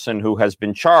person who has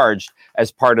been charged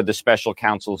as part of the special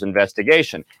counsel's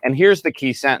investigation. And here's the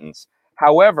key sentence.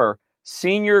 However,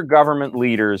 senior government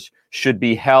leaders should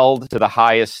be held to the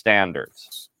highest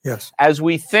standards. Yes. As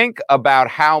we think about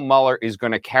how Mueller is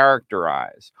going to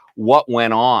characterize what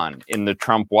went on in the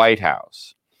Trump White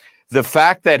House, the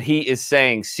fact that he is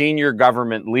saying senior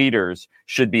government leaders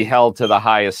should be held to the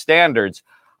highest standards,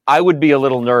 I would be a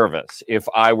little nervous if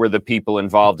I were the people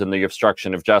involved in the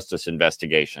obstruction of justice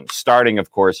investigation, starting,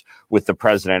 of course, with the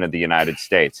president of the United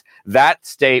States. That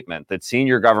statement that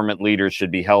senior government leaders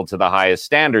should be held to the highest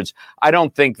standards, I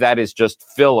don't think that is just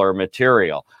filler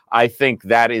material. I think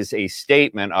that is a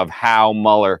statement of how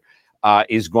Mueller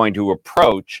is going to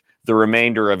approach the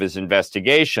remainder of his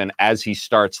investigation as he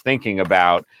starts thinking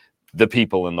about the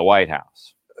people in the White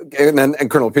House.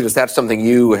 And Colonel Peters, that's something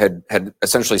you had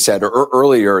essentially said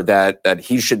earlier, that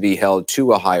he should be held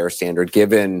to a higher standard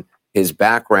given his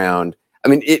background I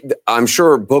mean, I'm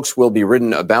sure books will be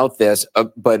written about this,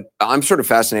 but I'm sort of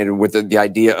fascinated with the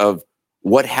idea of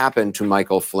what happened to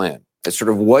Michael Flynn. It's sort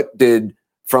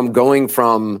of going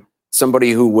from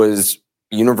somebody who was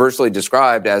universally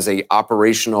described as a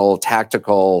operational,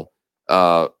 tactical,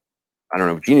 I don't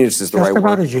know, genius is the right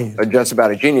word. Just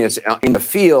about a genius in the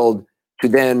field to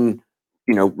then,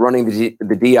 running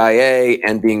the DIA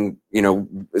and being,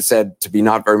 said to be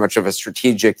not very much of a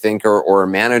strategic thinker or a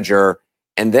manager,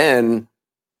 and then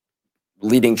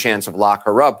leading chance of lock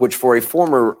her up, which for a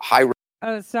former high.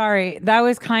 Oh, sorry. That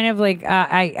was kind of like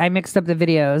I mixed up the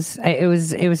videos. It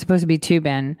was supposed to be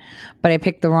Tubin, but I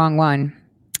picked the wrong one.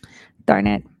 Darn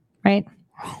it! Right?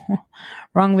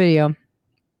 Wrong video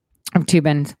of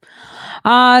Tubin's.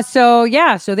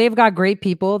 So they've got great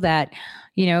people that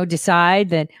decide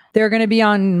that they're going to be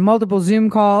on multiple Zoom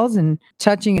calls and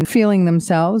touching and feeling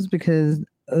themselves because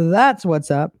that's what's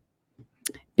up.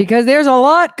 Because there's a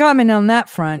lot coming on that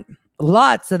front.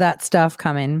 Lots of that stuff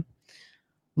coming.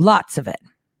 Lots of it.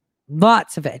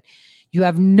 Lots of it. You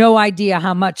have no idea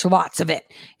how much lots of it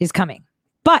is coming.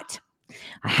 But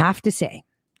I have to say,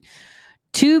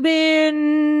 Tubin,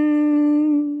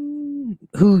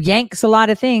 who yanks a lot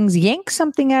of things, yanks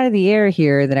something out of the air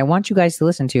here that I want you guys to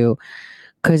listen to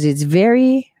because it's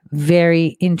very,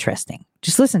 very interesting.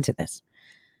 Just listen to this.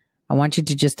 I want you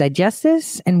to just digest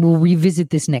this and we'll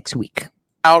revisit this next week.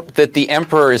 Out that the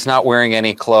emperor is not wearing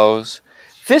any clothes.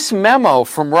 This memo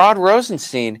from Rod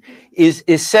Rosenstein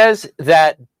says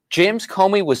that James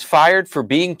Comey was fired for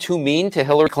being too mean to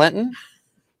Hillary Clinton.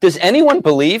 Does anyone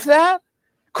believe that?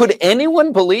 Could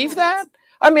anyone believe that?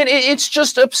 I mean, it's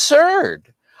just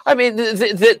absurd. I mean,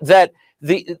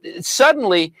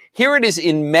 suddenly here it is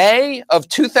in May of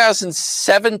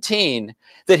 2017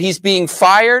 that he's being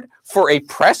fired for a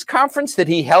press conference that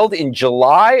he held in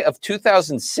July of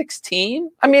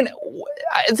 2016. I mean,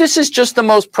 this is just the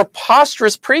most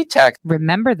preposterous pretext.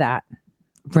 Remember that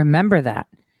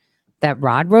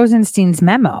Rod Rosenstein's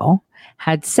memo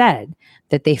had said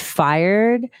that they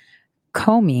fired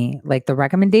Comey, like the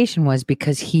recommendation was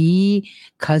because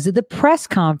of the press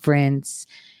conference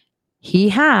he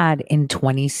had in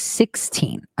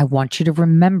 2016. I want you to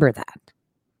remember that.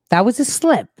 That was a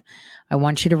slip. I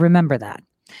want you to remember that.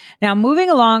 Now, moving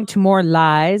along to more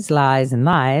lies, and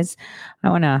lies, I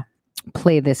want to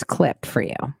play this clip for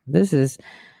you. This is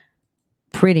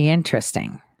pretty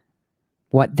interesting,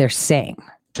 what they're saying.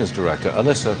 Director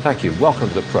Alyssa, thank you. Welcome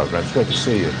to the program. It's great to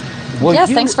see you.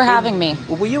 Thanks for having me.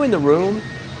 Were you in the room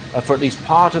for at least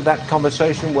part of that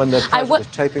conversation when the president was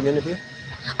taping the interview?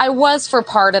 I was for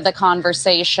part of the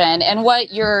conversation. And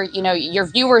what your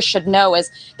viewers should know is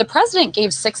the president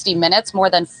gave 60 Minutes more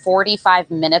than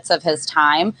 45 minutes of his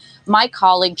time. My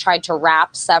colleague tried to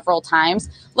rap several times.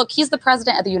 Look, he's the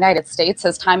president of the United States.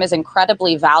 His time is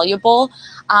incredibly valuable.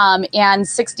 And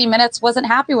 60 Minutes wasn't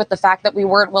happy with the fact that we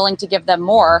weren't willing to give them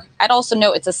more. I'd also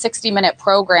note it's a 60-minute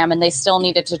program and they still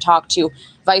needed to talk to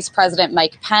Vice President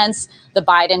Mike Pence, the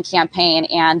Biden campaign,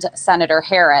 and Senator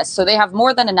Harris. So they have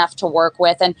more than enough to work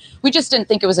with. And we just didn't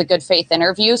think it was a good faith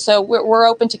interview. So we're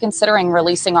open to considering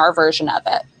releasing our version of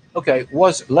it. Okay.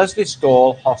 Was Leslie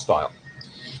Stahl hostile?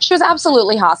 She was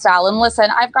absolutely hostile. And listen,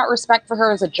 I've got respect for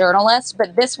her as a journalist,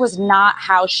 but this was not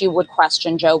how she would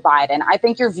question Joe Biden. I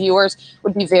think your viewers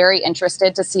would be very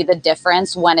interested to see the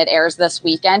difference when it airs this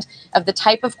weekend of the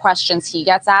type of questions he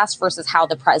gets asked versus how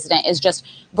the president is just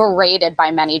berated by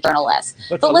many journalists.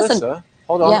 But Alyssa, listen,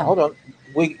 hold on.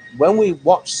 When we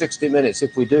watch 60 Minutes,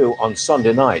 if we do on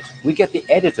Sunday night, we get the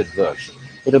edited version.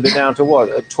 It'll be down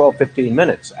to 12, 15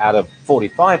 minutes out of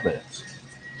 45 minutes.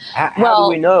 How do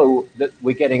we know that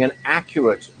we're getting an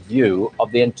accurate view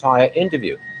of the entire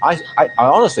interview? I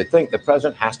honestly think the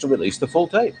president has to release the full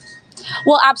tape.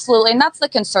 Well, absolutely. And that's the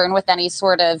concern with any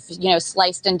sort of,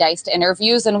 sliced and diced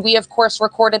interviews. And we, of course,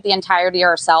 recorded the entirety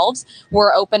ourselves.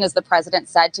 We're open, as the president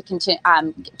said, to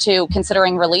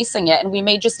considering releasing it. And we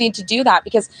may just need to do that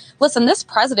because, listen, this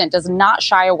president does not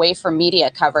shy away from media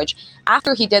coverage.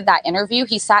 After he did that interview,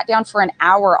 he sat down for an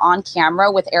hour on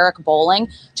camera with Eric Bolling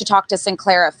to talk to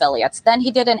Sinclair affiliates. Then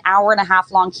he did an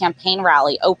hour-and-a-half long campaign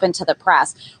rally open to the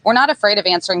press. We're not afraid of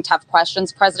answering tough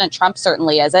questions. President Trump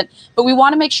certainly isn't. But we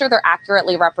want to make sure they're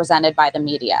accurately represented by the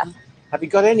media. Have you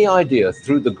got any idea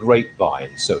through the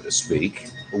grapevine, so to speak,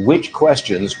 which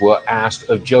questions were asked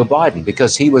of Joe Biden?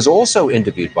 Because he was also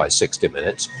interviewed by 60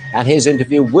 Minutes, and his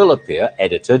interview will appear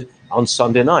edited on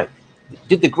Sunday night.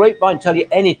 Did the grapevine tell you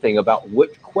anything about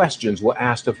which questions were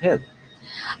asked of him?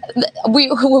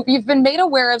 We've been made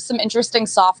aware of some interesting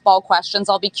softball questions.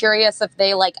 I'll be curious if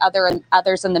they, like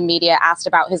others in the media, asked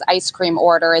about his ice cream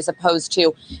order as opposed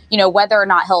to, whether or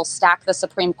not he'll stack the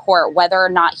Supreme Court, whether or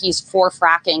not he's for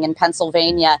fracking in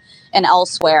Pennsylvania and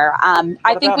elsewhere.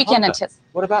 I think we can anticipate.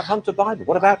 What about Hunter Biden?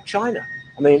 What about China?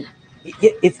 I mean,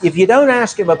 if you don't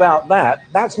ask him about that,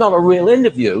 that's not a real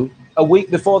interview a week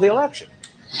before the election.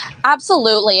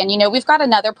 Absolutely. And, we've got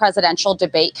another presidential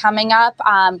debate coming up.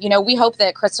 We hope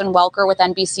that Kristen Welker with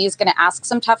NBC is going to ask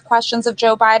some tough questions of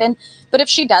Joe Biden. But if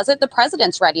she does it, the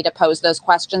president's ready to pose those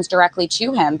questions directly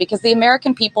to him, because the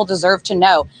American people deserve to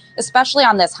know, especially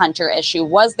on this Hunter issue,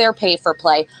 was there pay for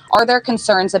play? Are there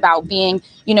concerns about being,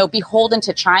 beholden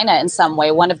to China in some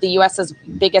way, one of the U.S.'s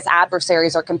biggest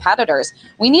adversaries or competitors?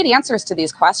 We need answers to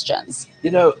these questions.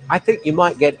 I think you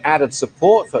might get added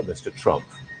support for Mr. Trump,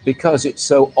 because it's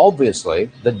so obviously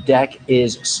the deck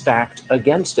is stacked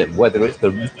against him, whether it's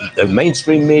the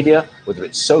mainstream media, whether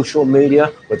it's social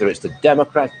media, whether it's the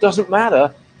Democrats, doesn't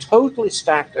matter, totally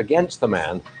stacked against the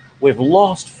man. We've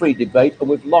lost free debate and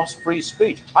we've lost free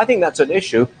speech. I think that's an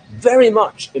issue very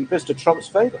much in Mr. Trump's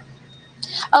favor.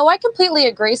 Oh, I completely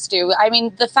agree, Stu. I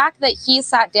mean, the fact that he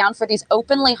sat down for these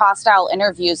openly hostile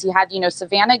interviews, he had,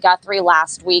 Savannah Guthrie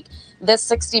last week, this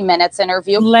 60 Minutes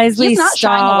interview. Leslie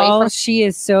Stahl, she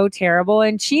is so terrible.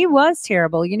 And she was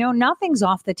terrible. Nothing's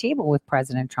off the table with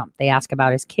President Trump. They ask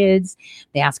about his kids.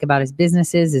 They ask about his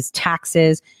businesses, his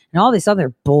taxes, and all this other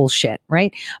bullshit,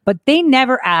 right? But they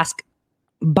never ask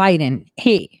Biden,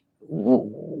 hey,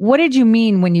 what did you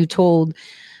mean when you told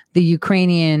the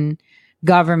Ukrainian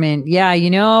government,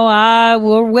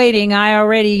 we're waiting. I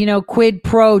already, quid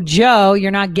pro Joe.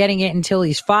 You're not getting it until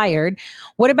he's fired.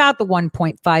 What about the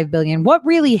 1.5 billion? What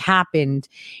really happened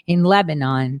in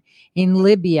Lebanon, in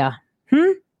Libya?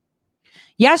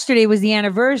 Yesterday was the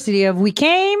anniversary of we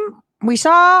came, we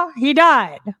saw, he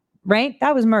died, right?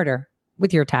 That was murder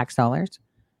with your tax dollars.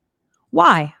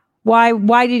 Why?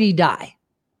 Why did he die?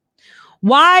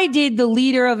 Why did the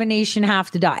leader of a nation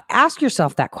have to die? Ask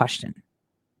yourself that question.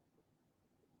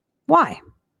 Why?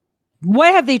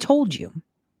 What have they told you?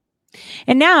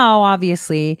 And now,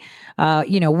 obviously,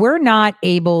 we're not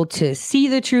able to see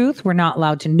the truth. We're not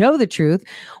allowed to know the truth.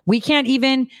 We can't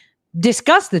even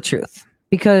discuss the truth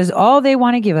because all they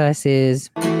want to give us is...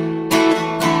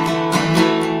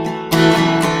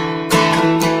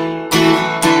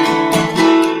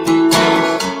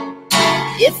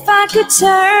 If I could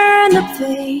turn the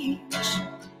page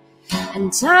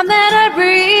and time that I'd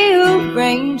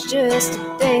rearrange just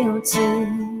a day or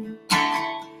two.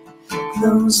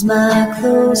 Close my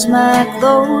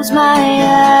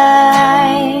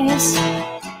eyes.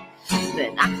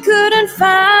 Then I couldn't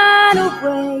find a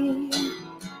way,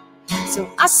 so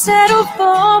I settled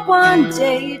for one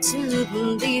day to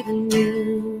believe in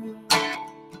you.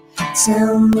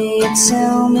 Tell me lies.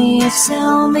 Tell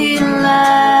me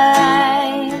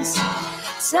lies.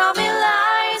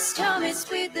 Tell me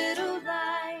sweet little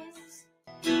lies.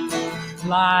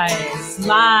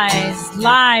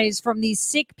 Lies from these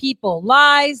sick people.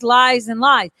 Lies, and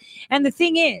lies. And the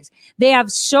thing is, they have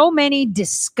so many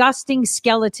disgusting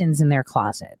skeletons in their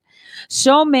closet.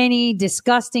 So many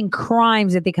disgusting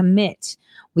crimes that they commit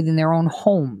within their own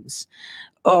homes.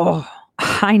 Oh,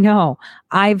 I know.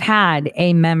 I've had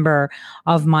a member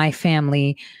of my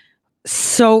family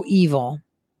so evil,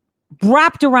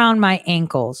 wrapped around my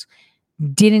ankles,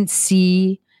 didn't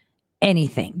see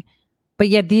anything. But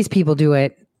yet these people do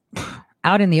it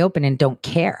out in the open and don't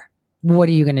care. What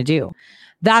are you going to do?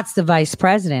 That's the vice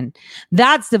president.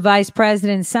 That's the vice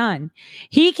president's son.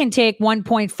 He can take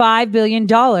 $1.5 billion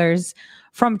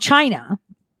from China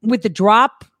with the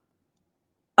drop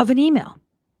of an email.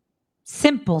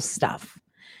 Simple stuff.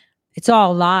 It's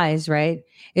all lies, right?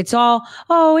 It's all,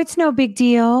 it's no big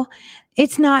deal.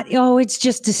 It's not, it's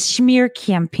just a smear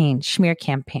campaign.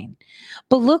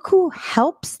 But look who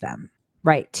helps them.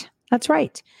 Right. That's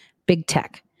right. Big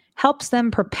tech helps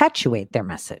them perpetuate their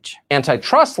message.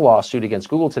 Antitrust lawsuit against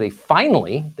Google today.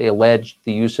 Finally, they alleged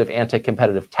the use of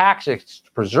anti-competitive tactics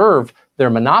to preserve their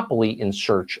monopoly in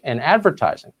search and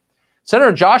advertising.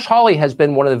 Senator Josh Hawley has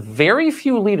been one of the very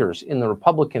few leaders in the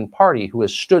Republican Party who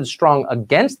has stood strong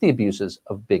against the abuses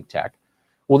of big tech.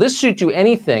 Will this suit do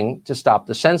anything to stop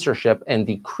the censorship and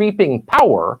the creeping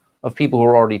power of people who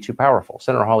are already too powerful?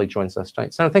 Senator Hawley joins us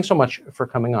tonight. Senator, thanks so much for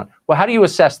coming on. Well, how do you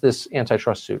assess this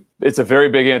antitrust suit? It's a very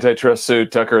big antitrust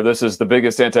suit, Tucker. This is the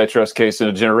biggest antitrust case in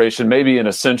a generation, maybe in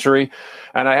a century.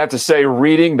 And I have to say,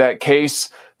 reading that case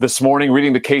this morning,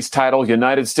 reading the case title,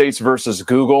 United States versus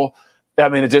Google, I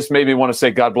mean, it just made me want to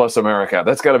say, God bless America.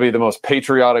 That's got to be the most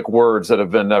patriotic words that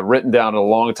have been written down in a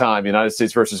long time. United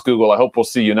States versus Google. I hope we'll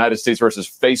see United States versus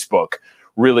Facebook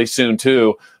really soon,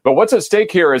 too. But what's at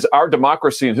stake here is our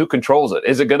democracy and who controls it.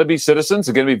 Is it going to be citizens? Is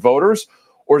it going to be voters?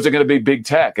 Or is it going to be big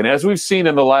tech? And as we've seen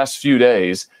in the last few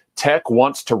days, tech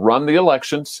wants to run the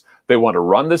elections. They want to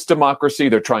run this democracy.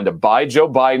 They're trying to buy Joe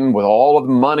Biden with all of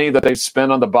the money that they've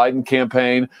spent on the Biden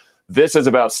campaign. This is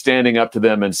about standing up to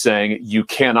them and saying, you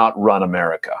cannot run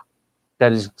America.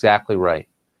 That is exactly right.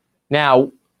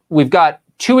 Now, we've got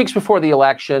 2 weeks before the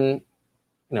election,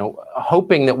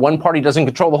 hoping that one party doesn't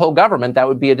control the whole government. That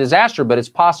would be a disaster, but it's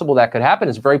possible that could happen.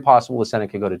 It's very possible the Senate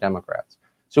could go to Democrats.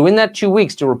 So in that 2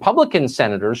 weeks, do Republican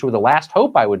senators, who are the last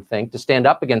hope, I would think, to stand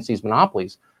up against these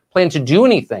monopolies, plan to do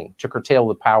anything to curtail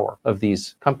the power of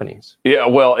these companies? Yeah,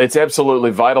 well, it's absolutely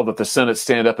vital that the Senate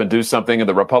stand up and do something and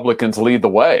the Republicans lead the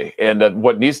way. And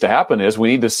what needs to happen is we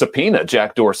need to subpoena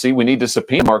Jack Dorsey. We need to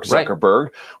subpoena Mark Zuckerberg.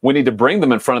 Right. We need to bring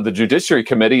them in front of the Judiciary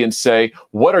Committee and say,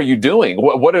 what are you doing?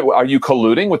 What are you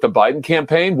colluding with the Biden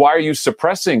campaign? Why are you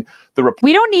suppressing the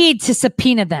We don't need to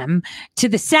subpoena them to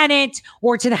the Senate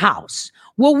or to the House.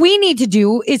 What we need to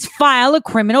do is file a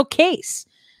criminal case.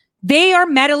 They are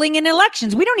meddling in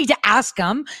elections. We don't need to ask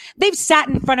them. They've sat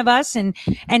in front of us and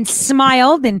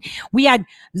smiled, and we had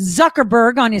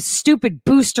Zuckerberg on his stupid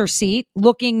booster seat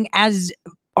looking as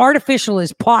artificial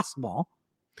as possible.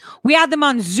 We had them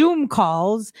on Zoom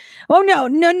calls. Oh,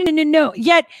 no.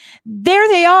 Yet there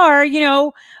they are,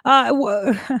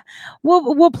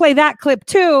 we'll play that clip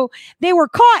too. They were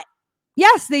caught.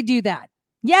 Yes, they do that.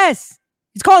 Yes.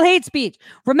 It's called hate speech.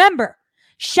 Remember,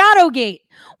 Shadowgate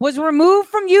was removed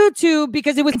from YouTube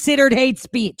because it was considered hate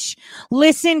speech.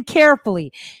 Listen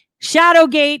carefully.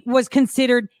 Shadowgate was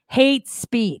considered hate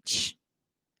speech.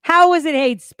 How was it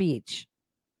hate speech?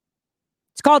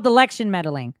 It's called election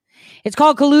meddling. It's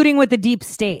called colluding with the deep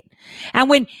state. And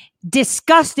when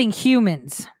disgusting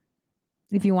humans,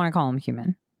 if you want to call them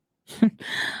human,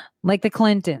 like the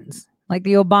Clintons, like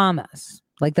the Obamas,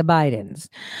 like the Bidens,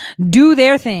 do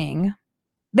their thing,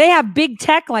 they have big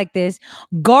tech like this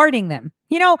guarding them.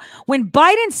 When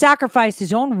Biden sacrificed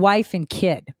his own wife and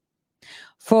kid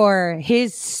for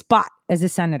his spot as a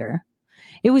senator,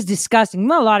 it was disgusting.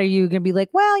 Well, a lot of you are going to be like,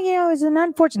 well, it's an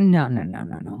unfortunate.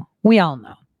 No. We all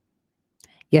know.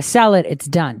 You sell it, it's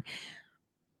done.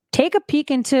 Take a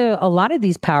peek into a lot of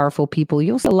these powerful people.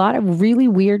 You'll see a lot of really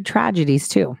weird tragedies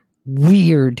too.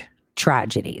 Weird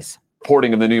tragedies.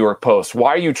 Reporting in the New York Post. Why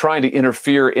are you trying to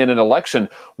interfere in an election?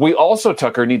 We also,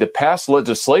 Tucker, need to pass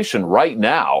legislation right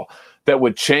now that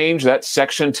would change that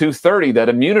Section 230, that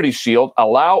immunity shield,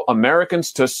 allow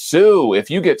Americans to sue.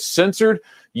 If you get censored,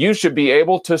 you should be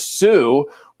able to sue.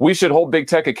 We should hold big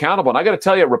tech accountable. And I got to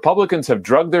tell you, Republicans have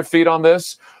dragged their feet on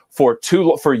this for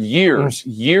years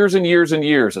and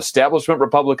years. Establishment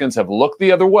Republicans have looked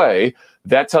the other way.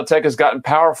 That's how tech has gotten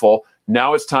powerful.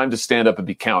 Now it's time to stand up and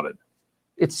be counted.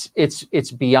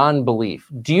 It's beyond belief.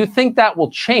 Do you think that will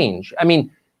change? I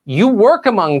mean, you work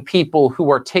among people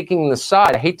who are taking the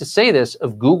side, I hate to say this,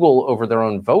 of Google over their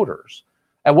own voters.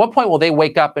 At what point will they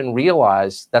wake up and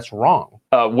realize that's wrong?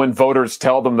 When voters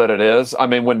tell them that it is. I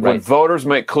mean, when voters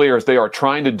make clear, as they are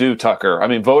trying to do, Tucker, I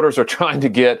mean, voters are trying to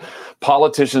get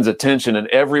politicians' attention in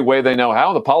every way they know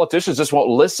how. The politicians just won't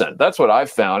listen. That's what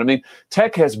I've found. I mean,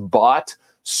 tech has bought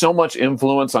so much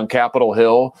influence on Capitol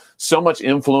Hill, so much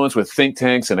influence with think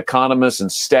tanks and economists and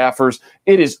staffers.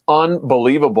 It is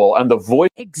unbelievable. And the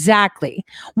voice. Exactly.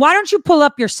 Why don't you pull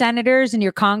up your senators and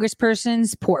your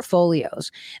congresspersons'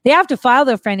 portfolios? They have to file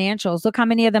their financials. Look how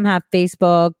many of them have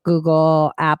Facebook,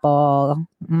 Google, Apple,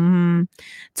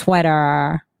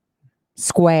 Twitter,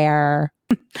 Square,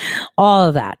 all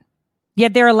of that.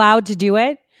 Yet they're allowed to do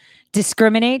it.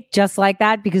 Discriminate just like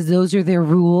that because those are their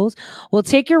rules. Well,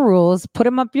 take your rules, put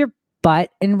them up your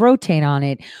butt and rotate on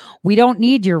it. We don't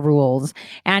need your rules.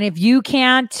 And if you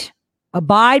can't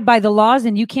abide by the laws,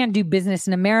 then you can't do business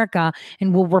in America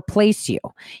and we'll replace you.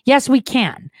 Yes, we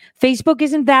can. Facebook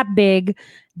isn't that big.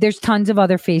 There's tons of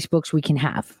other Facebooks we can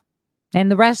have.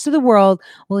 And the rest of the world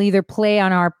will either play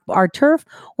on our turf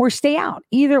or stay out,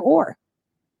 either or.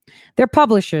 They're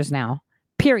publishers now,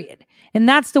 period. And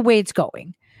that's the way it's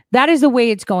going. That is the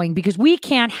way it's going because we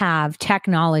can't have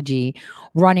technology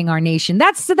running our nation.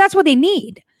 That's what they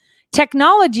need.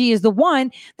 Technology is the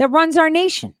one that runs our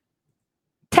nation.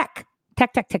 Tech. I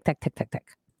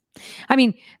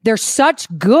mean, they're such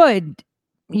good,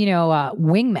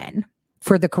 wingmen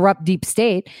for the corrupt deep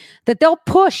state that they'll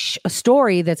push a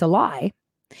story that's a lie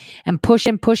and push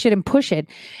it.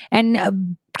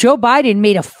 And Joe Biden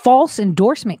made a false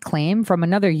endorsement claim from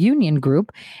another union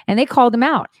group, and they called him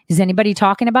out. Is anybody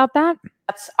talking about that?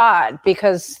 That's odd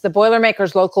because the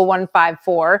Boilermakers Local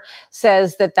 154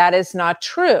 says that that is not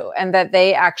true and that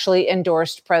they actually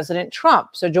endorsed President Trump.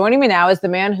 So joining me now is the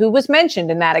man who was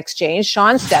mentioned in that exchange,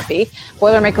 Sean Steffi,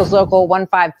 Boilermakers Local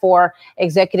 154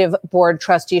 Executive Board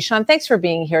Trustee. Sean, thanks for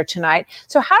being here tonight.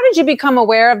 So how did you become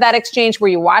aware of that exchange? Were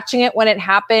you watching it when it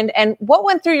happened? And what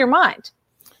went through your mind?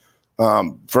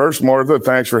 First, Martha,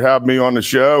 thanks for having me on the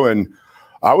show. And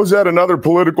I was at another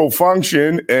political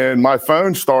function and my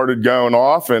phone started going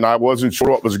off and I wasn't sure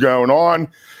what was going on.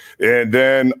 And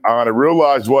then when I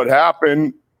realized what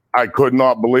happened, I could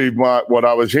not believe what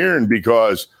I was hearing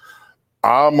because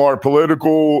I'm our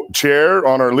political chair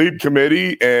on our LEAP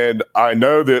committee. And I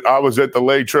know that I was at the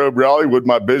Latrobe rally with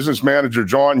my business manager,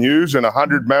 John Hughes, and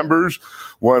 100 members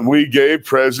when we gave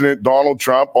President Donald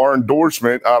Trump our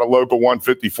endorsement out of Local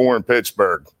 154 in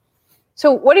Pittsburgh.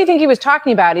 So what do you think he was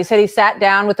talking about? He said he sat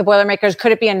down with the Boilermakers.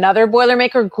 Could it be another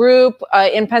Boilermaker group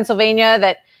in Pennsylvania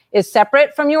that is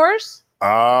separate from yours?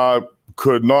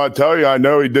 Could not tell you. I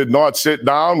know he did not sit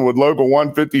down with Local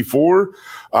 154.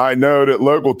 I know that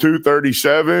Local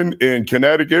 237 in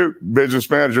Connecticut, business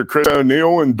manager Chris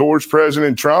O'Neill endorsed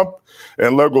President Trump,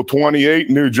 and Local 28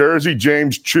 in New Jersey,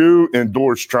 James Chu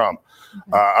endorsed Trump.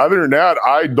 Other than that,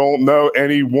 I don't know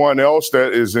anyone else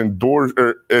that is endorsed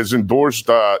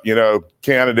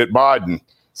candidate Biden.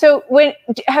 So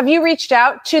have you reached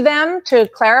out to them to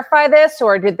clarify this,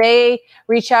 or did they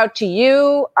reach out to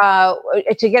you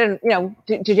to get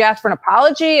did you ask for an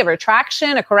apology, a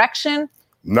retraction, a correction?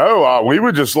 No, we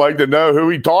would just like to know who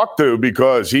he talked to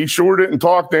because he sure didn't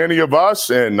talk to any of us.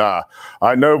 And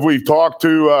I know we've talked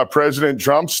to President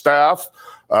Trump's staff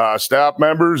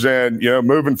members and,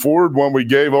 moving forward when we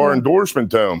gave our endorsement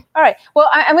to him. All right. Well,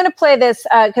 I'm going to play this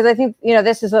because I think,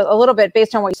 this is a little bit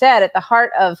based on what you said at the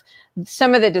heart of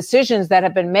some of the decisions that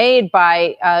have been made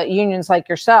by unions like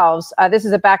yourselves. This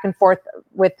is a back and forth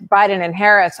with Biden and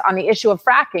Harris on the issue of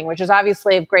fracking, which is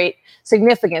obviously of great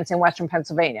significance in Western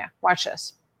Pennsylvania. Watch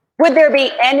this. Would there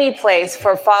be any place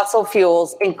for fossil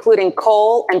fuels, including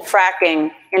coal and fracking,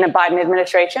 in the Biden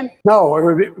administration?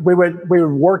 No, we would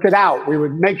work it out. We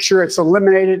would make sure it's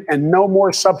eliminated and no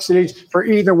more subsidies for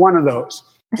either one of those.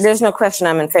 There's no question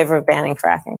I'm in favor of banning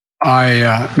fracking.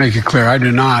 I make it clear I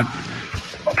do not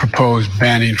propose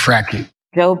banning fracking.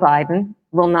 Joe Biden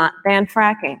will not ban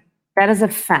fracking. That is a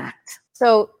fact.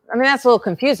 So, that's a little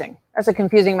confusing. That's a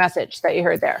confusing message that you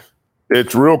heard there.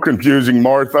 It's real confusing,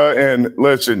 Martha. And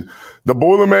listen, the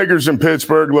Boilermakers in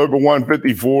Pittsburgh, Local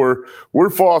 154, we're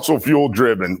fossil fuel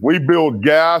driven. We build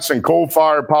gas and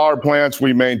coal-fired power plants.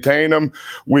 We maintain them.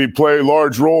 We play a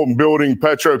large role in building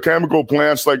petrochemical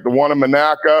plants like the one in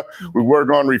Monaca. We work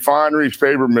on refineries,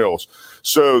 paper mills.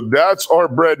 So that's our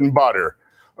bread and butter.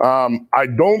 I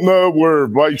don't know where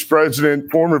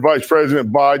former Vice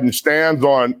President Biden stands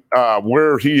on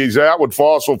where he is at with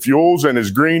fossil fuels and his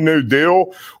Green New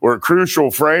Deal or crucial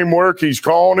framework, he's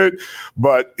calling it,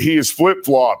 but he is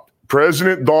flip-flopped.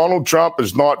 President Donald Trump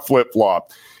is not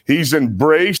flip-flopped. He's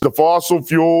embraced the fossil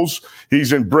fuels.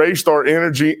 He's embraced our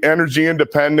energy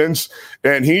independence,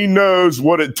 and he knows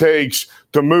what it takes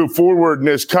to move forward in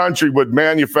this country with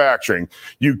manufacturing.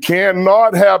 You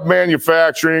cannot have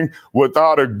manufacturing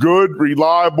without a good,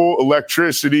 reliable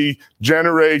electricity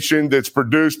generation that's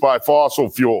produced by fossil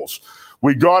fuels.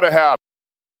 We got to have.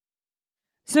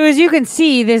 So as you can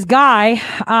see, this guy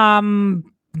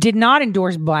did not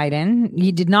endorse Biden.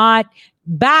 He did not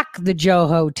back the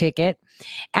Joho ticket.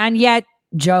 And yet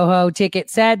Joho ticket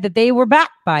said that they were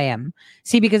backed by him.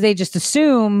 See, because they just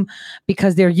assume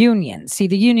because they're unions. See,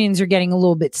 the unions are getting a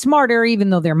little bit smarter,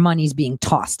 even though their money's being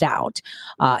tossed out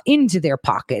into their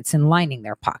pockets and lining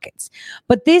their pockets.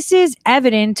 But this is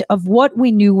evident of what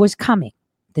we knew was coming.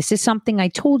 This is something I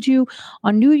told you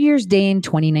on New Year's Day in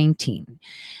 2019.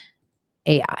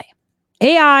 AI.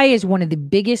 AI is one of the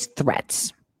biggest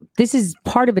threats. This is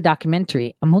part of a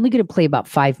documentary. I'm only going to play about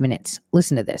 5 minutes.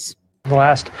 Listen to this. In the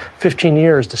last 15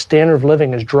 years, the standard of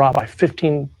living has dropped by 10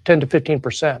 to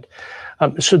 15%.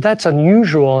 So that's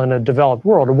unusual in a developed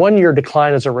world. A 1-year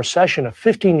decline is a recession. A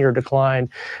 15-year decline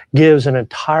gives an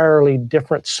entirely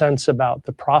different sense about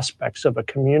the prospects of a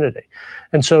community.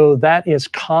 And so that is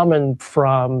common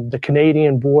from the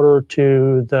Canadian border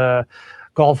to the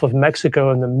Gulf of Mexico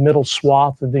and the middle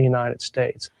swath of the United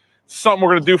States. Something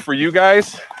we're going to do for you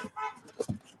guys.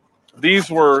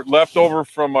 These were left over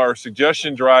from our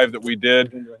suggestion drive that we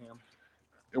did.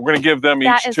 We're going to give them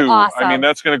That each is two. awesome. I mean,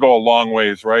 that's going to go a long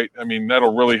ways, right? I mean,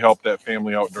 that'll really help that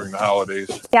family out during the holidays.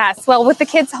 Yes. Well, with the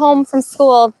kids home from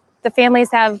school, the families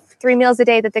have 3 meals a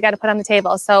day that they got to put on the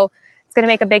table. So it's going to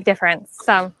make a big difference.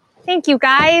 So thank you,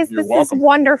 guys. You're This welcome. is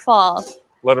wonderful.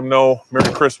 let them know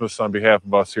Merry Christmas on behalf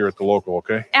of us here at the local,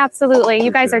 okay? Absolutely.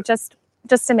 You guys are just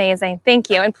amazing. Thank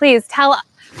you. And please tell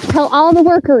all the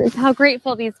workers how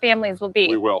grateful these families will be.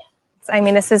 We will. I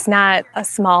mean, this is not a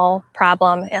small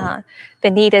problem.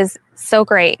 The need is so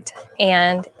great.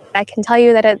 And I can tell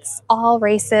you that it's all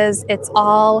races, it's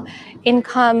all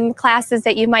income classes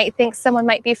that you might think someone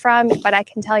might be from. But I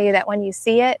can tell you that when you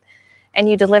see it and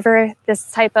you deliver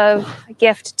this type of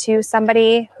gift to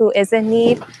somebody who is in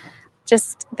need,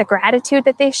 just the gratitude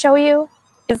that they show you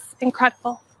is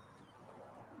incredible.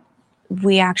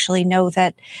 We actually know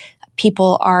that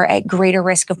people are at greater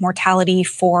risk of mortality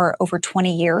for over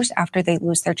 20 years after they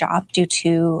lose their job due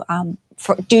to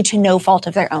no fault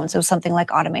of their own. So something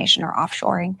like automation or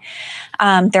offshoring.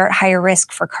 They're at higher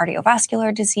risk for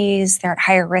cardiovascular disease. They're at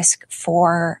higher risk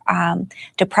for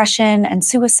depression and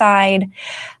suicide.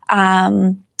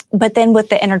 But then with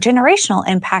the intergenerational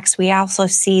impacts, we also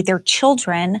see their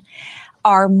children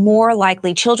are more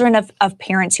likely, children of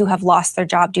parents who have lost their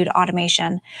job due to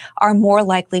automation are more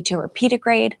likely to repeat a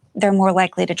grade. They're more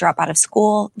likely to drop out of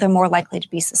school. They're more likely to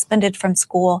be suspended from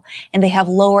school, and they have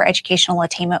lower educational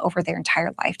attainment over their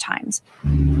entire lifetimes.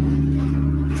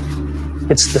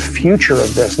 It's the future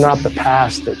of this, not the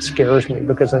past, that scares me,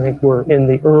 because I think we're in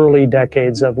the early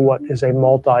decades of what is a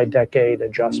multi-decade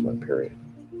adjustment period.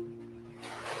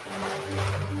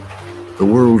 The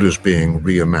world is being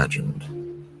reimagined.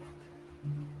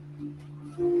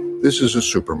 This is a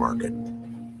supermarket.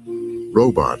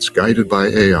 Robots guided by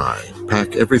AI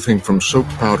pack everything from soap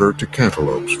powder to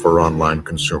cantaloupes for online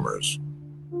consumers.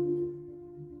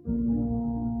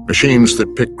 Machines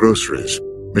that pick groceries,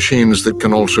 machines that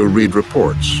can also read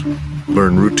reports,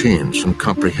 learn routines and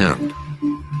comprehend,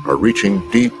 are reaching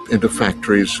deep into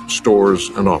factories, stores,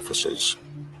 and offices.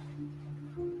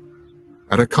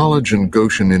 At a college in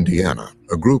Goshen, Indiana,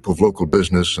 a group of local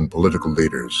business and political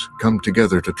leaders come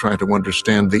together to try to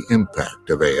understand the impact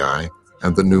of AI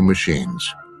and the new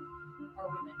machines.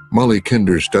 Molly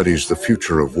Kinder studies the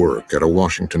future of work at a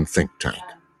Washington think tank.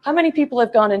 How many people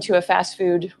have gone into a fast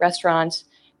food restaurant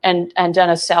and done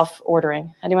a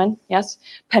self-ordering? Anyone? Yes?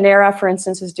 Panera, for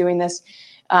instance, is doing this.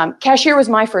 Cashier was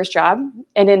my first job,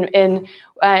 and in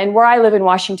where I live in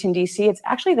Washington, D.C., it's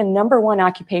actually the #1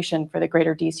 occupation for the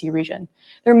greater D.C. region.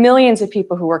 There are millions of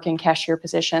people who work in cashier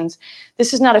positions.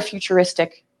 This is not a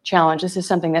futuristic challenge. This is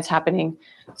something that's happening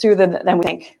sooner than we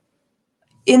think.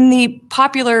 In the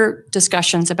popular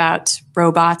discussions about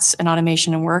robots and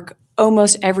automation and work,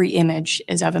 almost every image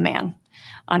is of a man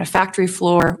on a factory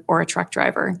floor or a truck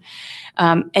driver.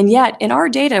 And yet, in our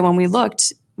data, when we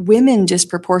looked, women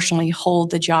disproportionately hold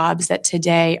the jobs that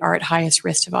today are at highest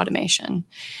risk of automation.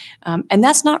 And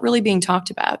that's not really being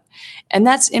talked about. And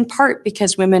that's in part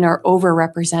because women are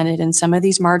overrepresented in some of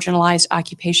these marginalized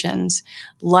occupations,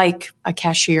 like a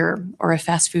cashier or a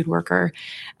fast food worker,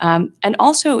 and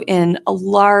also in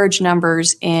large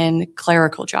numbers in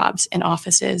clerical jobs in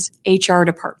offices, HR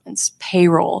departments,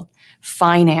 payroll,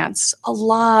 finance. A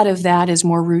lot of that is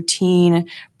more routine,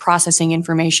 processing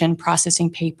information, processing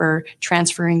paper,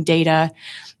 transferring data.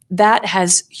 That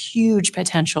has huge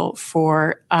potential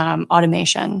for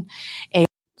automation.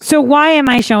 So why am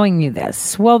I showing you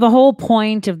this? Well, the whole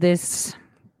point of this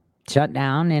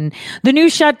shutdown and the new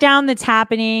shutdown that's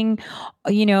happening,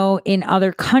 in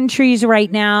other countries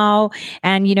right now,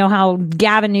 and how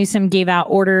Gavin Newsom gave out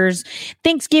orders,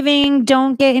 Thanksgiving,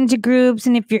 don't get into groups,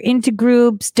 and if you're into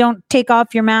groups, don't take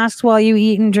off your masks while you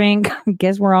eat and drink. I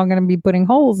guess we're all going to be putting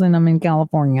holes in them in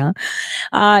California.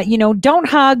 Don't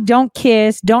hug, don't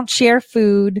kiss, don't share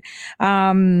food,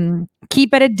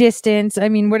 keep at a distance. I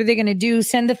mean, what are they going to do?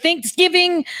 Send the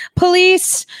Thanksgiving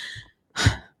police?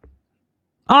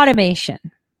 Automation.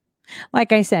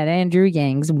 Like I said, Andrew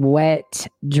Yang's wet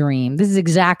dream. This is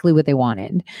exactly what they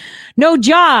wanted. No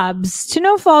jobs to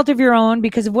no fault of your own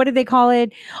because of, what did they call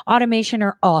it? Automation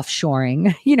or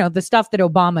offshoring. The stuff that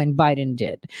Obama and Biden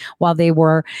did while they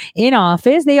were in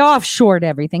office. They offshored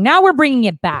everything. Now we're bringing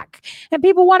it back and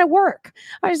people want to work.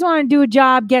 I just want to do a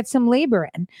job, get some labor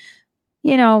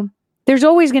in. There's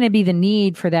always going to be the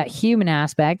need for that human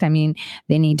aspect. I mean,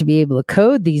 they need to be able to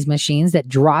code these machines that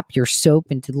drop your soap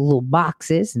into the little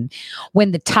boxes. And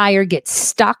when the tire gets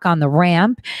stuck on the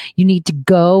ramp, you need to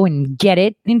go and get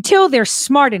it until they're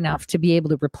smart enough to be able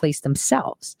to replace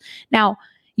themselves. Now,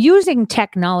 using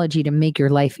technology to make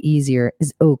your life easier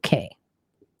is okay,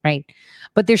 right?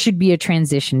 But there should be a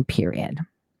transition period.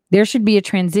 There should be a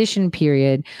transition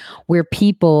period where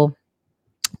people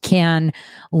can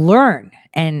learn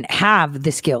and have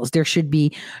the skills. There should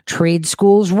be trade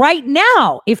schools right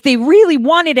now. If they really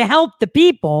wanted to help the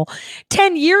people,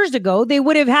 10 years ago, they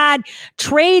would have had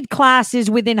trade classes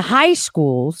within high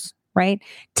schools right?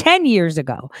 10 years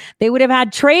ago, they would have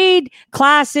had trade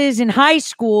classes in high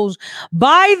schools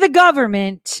by the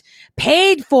government,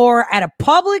 paid for at a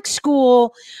public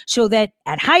school, so that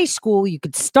at high school you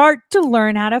could start to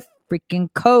learn how to freaking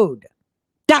code.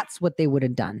 That's what they would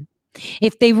have done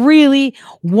if they really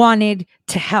wanted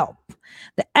to help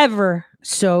the ever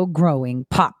so growing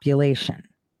population.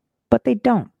 But they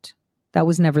don't. That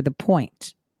was never the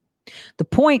point. The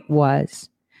point was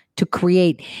to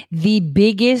create the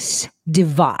biggest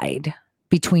divide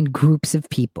between groups of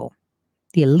people,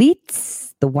 the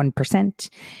elites, the 1%,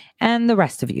 and the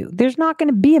rest of you. There's not going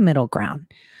to be a middle ground.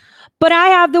 But I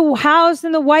have the house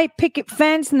and the white picket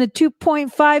fence and the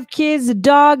 2.5 kids, the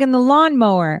dog and the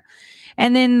lawnmower.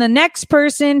 And then the next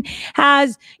person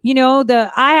has, I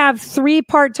have 3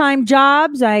 part-time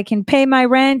jobs. I can pay my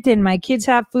rent and my kids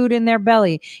have food in their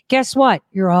belly. Guess what?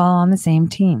 You're all on the same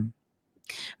team.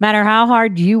 Matter how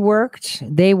hard you worked,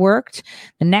 they worked,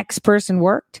 the next person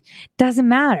worked, doesn't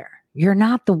matter. You're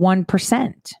not the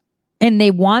 1%. And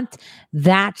they want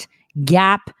that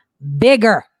gap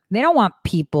bigger. They don't want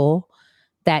people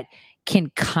that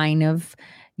can kind of,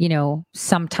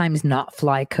 sometimes not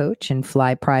fly coach and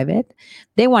fly private.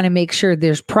 They want to make sure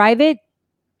there's private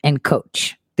and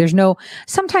coach. There's no,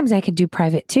 sometimes I could do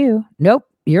private too. Nope,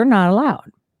 you're not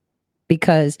allowed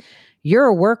because you're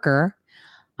a worker.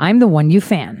 I'm the one you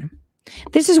fan.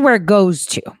 This is where it goes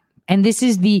to. And this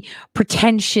is the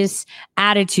pretentious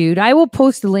attitude. I will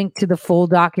post a link to the full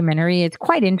documentary. It's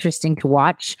quite interesting to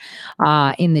watch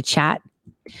in the chat.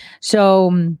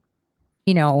 So,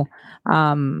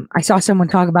 I saw someone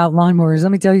talk about lawnmowers.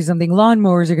 Let me tell you something.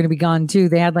 Lawnmowers are going to be gone too.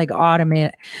 They had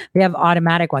they have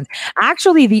automatic ones.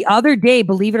 Actually, the other day,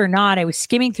 believe it or not, I was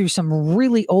skimming through some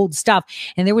really old stuff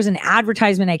and there was an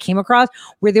advertisement I came across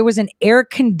where there was an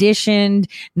air-conditioned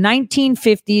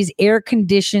 1950s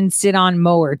air-conditioned sit-on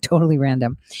mower. Totally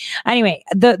random. Anyway,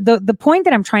 the point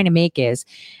that I'm trying to make is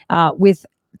with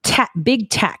big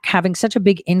tech having such a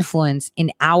big influence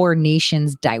in our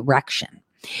nation's direction,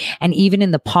 and even in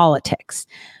the politics,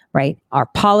 right? Our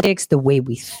politics, the way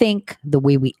we think, the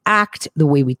way we act, the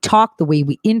way we talk, the way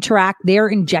we interact, they're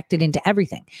injected into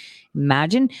everything.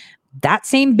 Imagine that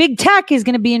same big tech is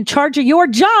going to be in charge of your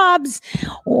jobs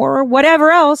or whatever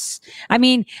else. I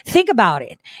mean, think about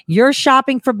it. You're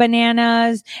shopping for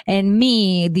bananas and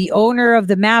me, the owner of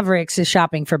the Mavericks, is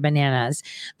shopping for bananas.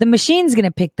 The machine's going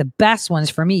to pick the best ones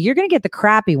for me. You're going to get the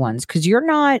crappy ones because you're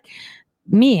not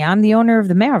me. I'm the owner of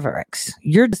the Mavericks.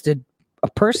 You're just a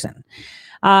person.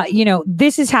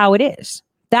 This is how it is.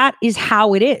 That is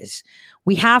how it is.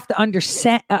 We have to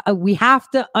understand.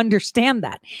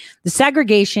 That the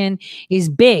segregation is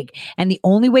big, and the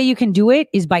only way you can do it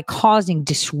is by causing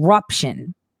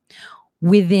disruption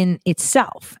within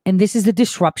itself. And this is the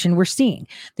disruption we're seeing.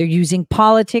 They're using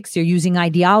politics, they're using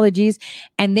ideologies,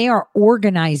 and they are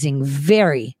organizing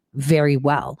very, very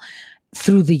well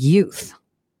through the youth.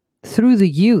 Through the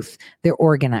youth, they're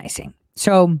organizing.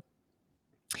 So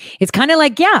it's kind of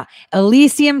like,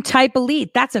 Elysium type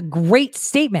elite. That's a great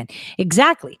statement.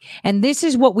 Exactly. And this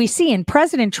is what we see. And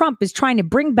President Trump is trying to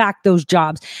bring back those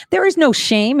jobs. There is no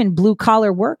shame in blue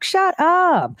collar work. Shut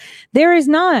up. There is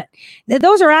not.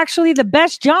 Those are actually the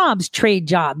best jobs, trade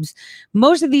jobs.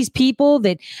 Most of these people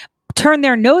that turn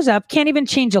their nose up can't even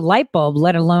change a light bulb,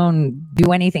 let alone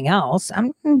do anything else.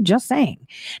 I'm just saying.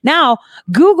 Now,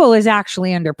 Google is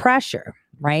actually under pressure,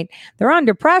 right? They're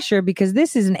under pressure because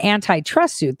this is an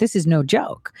antitrust suit. This is no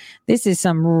joke. This is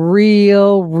some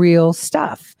real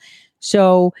stuff.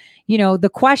 So, the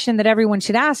question that everyone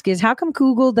should ask is, how come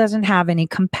Google doesn't have any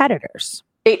competitors?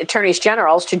 State attorneys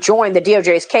generals to join the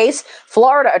DOJ's case,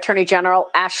 Florida Attorney General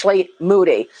Ashley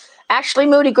Moody. Ashley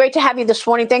Moody, great to have you this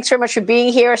morning. Thanks very much for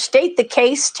being here. State the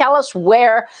case. Tell us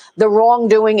where the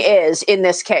wrongdoing is in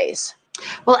this case.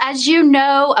 Well, as you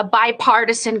know, a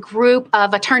bipartisan group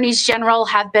of attorneys general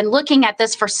have been looking at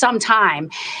this for some time.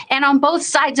 And on both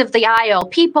sides of the aisle,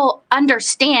 people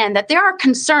understand that there are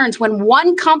concerns when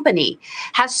one company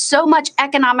has so much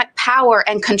economic power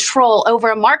and control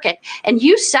over a market. And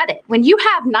you said it, when you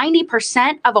have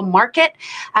 90% of a market,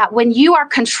 when you are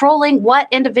controlling what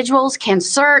individuals can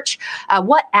search,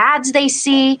 what ads they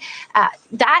see,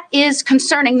 that is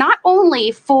concerning not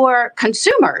only for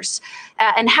consumers,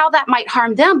 and how that might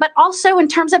harm them, but also in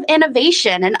terms of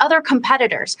innovation and other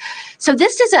competitors. So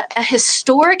this is a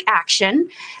historic action.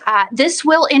 This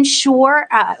will ensure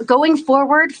going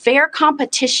forward fair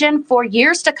competition for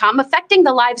years to come, affecting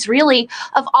the lives really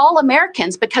of all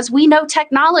Americans, because we know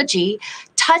technology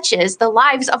touches the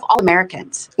lives of all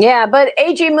Americans. Yeah, but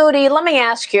AG Moody, let me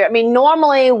ask you,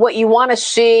 normally what you want to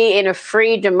see in a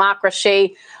free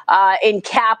democracy in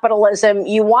capitalism.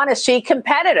 You want to see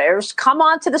competitors come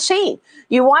onto the scene.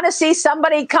 You want to see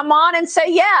somebody come on and say,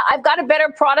 yeah, I've got a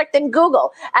better product than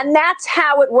Google. And that's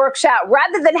how it works out,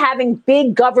 rather than having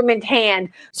big government hand.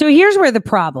 So here's where the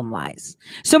problem lies.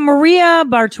 So Maria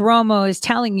Bartiromo is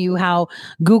telling you how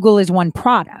Google is one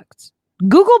product.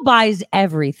 Google buys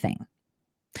everything.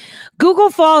 Google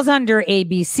falls under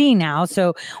ABC now,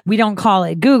 so we don't call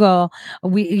it Google.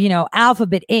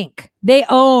 Alphabet Inc. They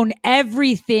own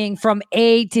everything from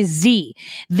A to Z.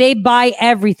 They buy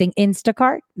everything.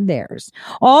 Instacart, theirs.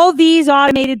 All these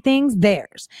automated things,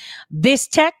 theirs. This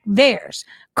tech, theirs.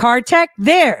 Car tech,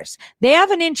 theirs. They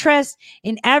have an interest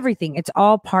in everything. It's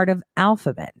all part of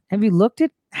Alphabet. Have you looked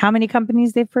at how many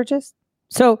companies they've purchased?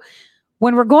 So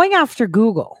when we're going after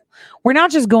Google, we're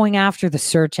not just going after the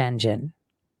search engine,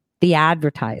 the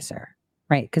advertiser,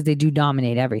 right? Because they do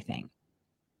dominate everything.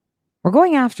 We're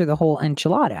going after the whole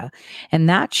enchilada, and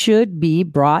that should be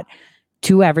brought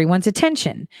to everyone's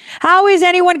attention. How is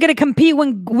anyone going to compete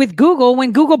with Google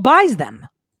when Google buys them?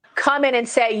 Come in and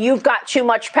say, you've got too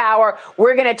much power.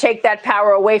 We're going to take that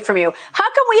power away from you.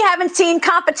 How come we haven't seen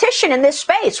competition in this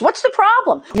space? What's the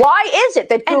problem? Why is it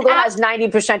that Google has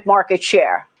 90% market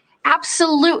share?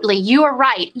 Absolutely. You are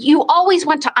right. You always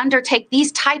want to undertake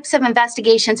these types of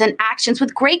investigations and actions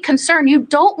with great concern. You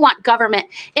don't want government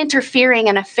interfering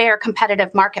in a fair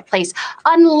competitive marketplace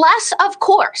unless, of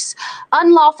course,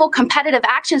 unlawful competitive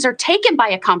actions are taken by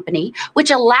a company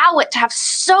which allow it to have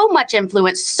so much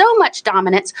influence, so much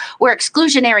dominance, where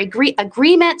exclusionary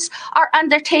agreements are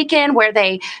undertaken, where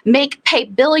they pay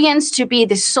billions to be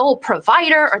the sole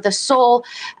provider or the sole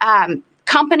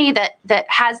company that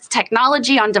has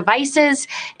technology on devices.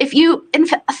 If you, in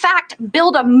fact,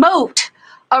 build a moat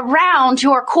around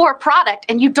your core product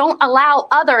and you don't allow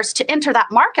others to enter that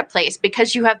marketplace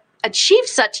because you have achieved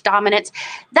such dominance,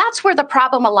 that's where the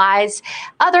problem lies.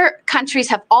 Other countries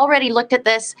have already looked at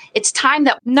this. It's time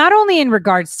that... Not only in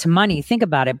regards to money, think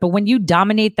about it, but when you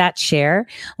dominate that share,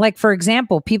 like, for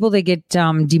example, people that get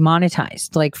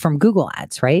demonetized, like from Google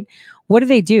ads, right? What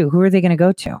do? Who are they going to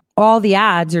go to? All the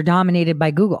ads are dominated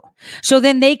by Google. So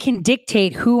then they can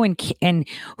dictate who and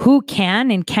who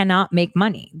can and cannot make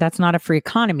money. That's not a free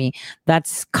economy.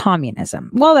 That's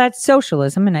communism. Well, that's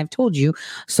socialism. And I've told you,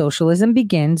 socialism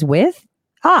begins with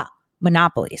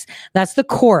monopolies. That's the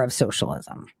core of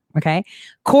socialism. Okay.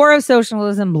 Core of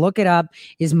socialism, look it up,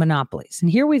 is monopolies. And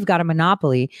here we've got a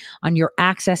monopoly on your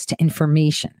access to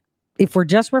information. If we're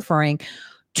just referring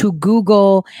to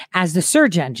Google as the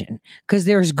search engine, because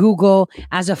there's Google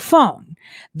as a phone.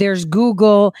 There's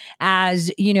Google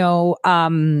as,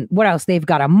 what else? They've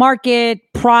got a market,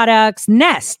 products.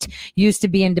 Nest used to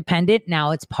be independent.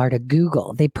 Now it's part of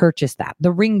Google. They purchased that.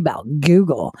 The Ring Bell,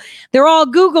 Google. They're all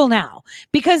Google now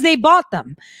because they bought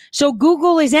them. So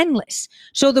Google is endless.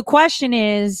 So the question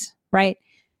is, right,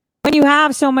 when you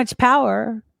have so much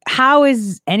power, how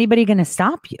is anybody going to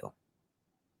stop you?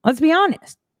 Let's be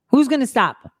honest. Who's going to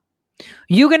stop them?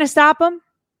 You going to stop them?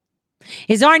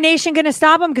 Is our nation going to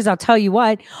stop them? Because I'll tell you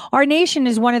what, our nation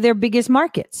is one of their biggest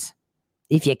markets.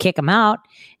 If you kick them out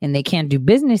and they can't do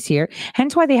business here,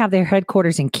 hence why they have their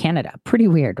headquarters in Canada. Pretty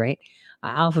weird, right?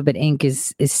 Alphabet Inc.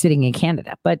 is sitting in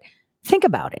Canada. But think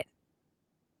about it.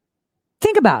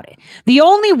 Think about it. The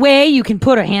only way you can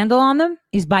put a handle on them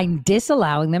is by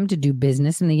disallowing them to do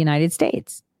business in the United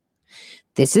States.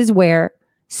 This is where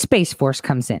Space Force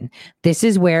comes in. This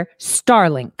is where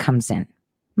Starlink comes in.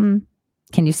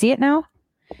 Can you see it now?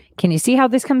 Can you see how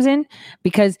this comes in?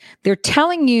 Because they're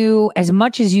telling you as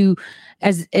much as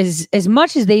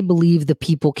much as they believe the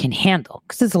people can handle,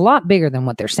 because it's a lot bigger than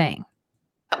what they're saying.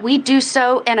 We do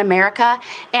so in America.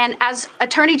 And as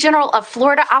Attorney General of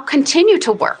Florida, I'll continue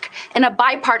to work in a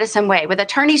bipartisan way with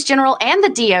attorneys general and the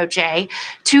DOJ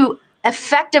to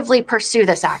effectively pursue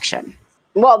this action.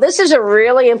 Well, this is a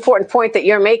really important point that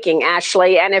you're making,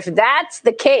 Ashley. And if that's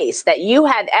the case, that you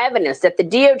had evidence, that the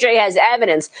DOJ has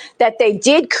evidence that they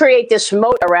did create this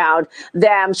moat around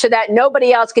them so that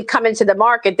nobody else could come into the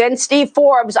market, then Steve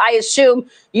Forbes, I assume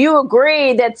you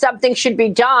agree that something should be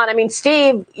done. I mean,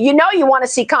 Steve, you want to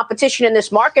see competition in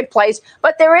this marketplace,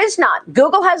 but there is not.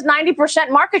 Google has 90%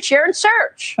 market share in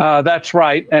search. That's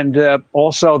right. And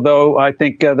also, though, I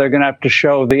think they're going to have to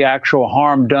show the actual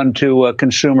harm done to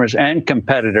consumers and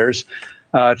competitors.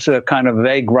 It's kind of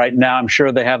vague right now. I'm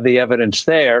sure they have the evidence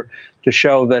there to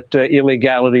show that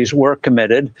illegalities were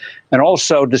committed, and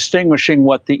also distinguishing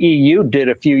what the EU did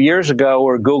a few years ago,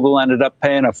 where Google ended up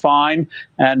paying a fine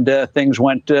and things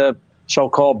went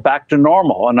so-called back to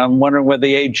normal. And I'm wondering whether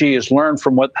the AG has learned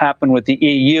from what happened with the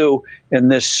EU in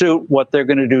this suit, what they're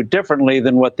going to do differently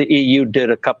than what the EU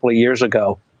did a couple of years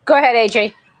ago. Go ahead,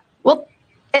 AJ. Well,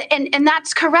 And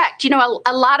that's correct.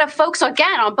 A lot of folks,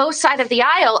 again, on both sides of the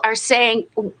aisle are saying,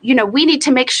 we need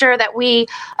to make sure that we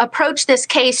approach this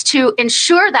case to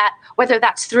ensure that, whether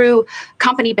that's through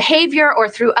company behavior or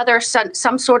through other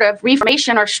some sort of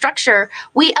reformation or structure,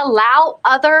 we allow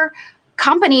other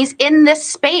companies in this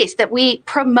space, that we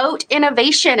promote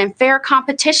innovation and fair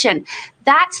competition.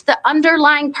 That's the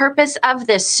underlying purpose of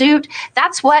this suit.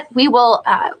 That's what we will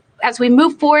as we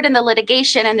move forward in the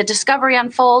litigation and the discovery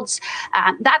unfolds,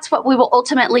 that's what we will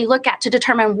ultimately look at to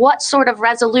determine what sort of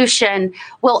resolution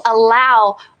will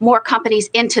allow more companies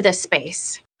into this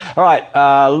space. All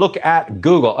right, look at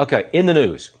Google. Okay, in the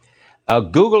news,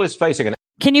 Google is facing an...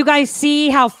 Can you guys see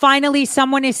how finally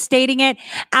someone is stating it?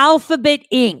 Alphabet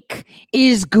Inc.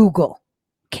 is Google.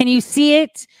 Can you see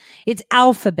it? It's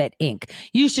Alphabet Inc.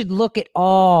 You should look at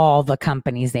all the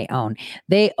companies they own.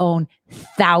 They own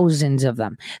thousands of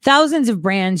them. Thousands of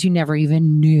brands you never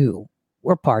even knew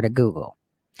were part of Google.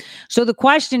 So the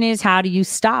question is, how do you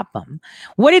stop them?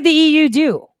 What did the EU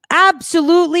do?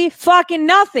 Absolutely fucking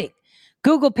nothing.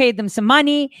 Google paid them some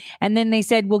money, and then they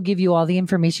said, we'll give you all the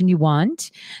information you want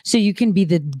so you can be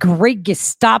the great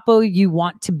Gestapo you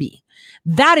want to be.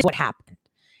 That is what happened.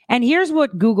 And here's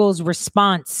what Google's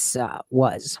response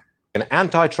was. An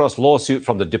antitrust lawsuit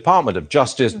from the Department of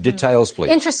Justice. Details, please.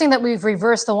 Interesting that we've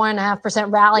reversed the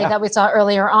 1.5% rally that we saw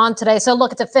earlier on today. So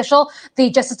look, it's official. The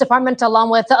Justice Department,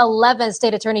 along with 11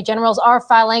 state attorney generals, are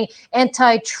filing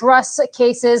antitrust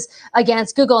cases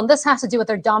against Google. And this has to do with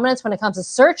their dominance when it comes to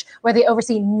search, where they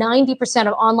oversee 90%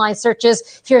 of online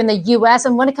searches here in the U.S.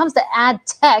 And when it comes to ad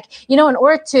tech, in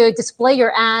order to display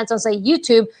your ads on, say,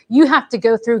 YouTube, you have to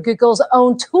go through Google's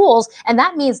own tools. And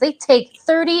that means they take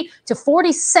 30 to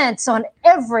 40 cents on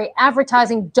every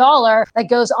advertising dollar that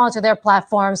goes onto their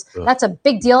platforms. That's a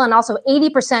big deal. And also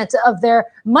 80% of their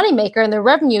moneymaker and their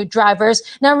revenue drivers.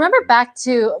 Now, remember back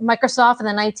to Microsoft in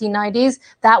the 1990s,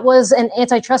 that was an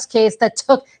antitrust case that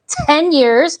took 10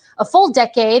 years, a full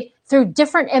decade, through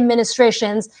different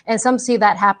administrations, and some see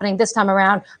that happening this time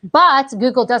around. But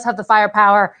Google does have the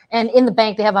firepower, and in the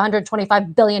bank, they have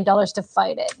 $125 billion to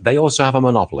fight it. They also have a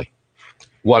monopoly.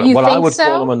 What I would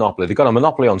call a monopoly. They've got a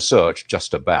monopoly on search,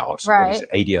 just about. Right.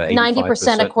 80 or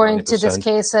 90%, according to this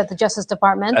case at the Justice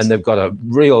Department. And they've got a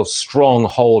real strong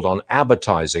hold on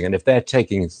advertising. And if they're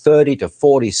taking 30 to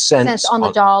 40 cents on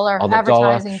the dollar,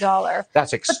 advertising dollar,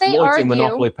 that's exploiting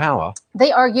monopoly power.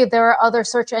 They argue there are other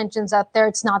search engines out there.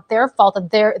 It's not their fault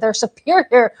that they're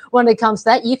superior when it comes to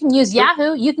that. You can use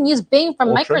Yahoo, you can use Bing from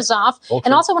Microsoft.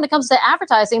 And also when it comes to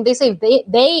advertising, they say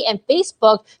they and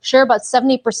Facebook share about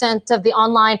 70% of the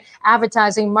online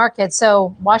advertising market.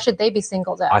 So why should they be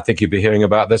singled out? I think you'd be hearing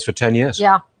about this for 10 years.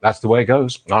 Yeah. That's the way it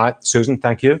goes. All right, Susan,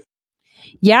 thank you.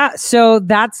 Yeah, so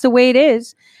that's the way it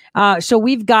is. So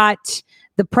we've got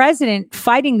the president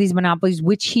fighting these monopolies,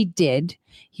 which he did.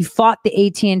 He fought the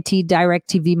AT&T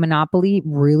DirecTV monopoly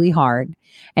really hard,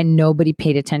 and nobody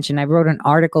paid attention. I wrote an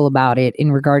article about it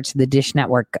in regards to the Dish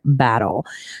Network battle.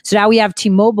 So now we have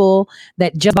T-Mobile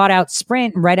that just bought out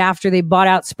Sprint. Right after they bought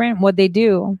out Sprint, what'd they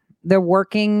do? They're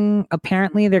working,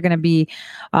 apparently they're going to be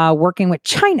working with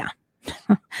China.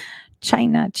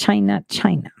 China.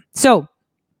 So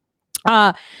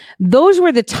those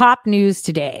were the top news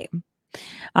today.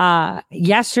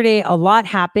 Yesterday, a lot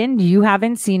happened. You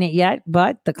haven't seen it yet,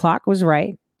 but the clock was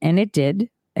right. And it did.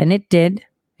 And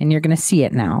you're going to see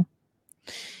it now.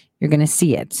 You're going to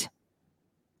see it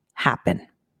happen.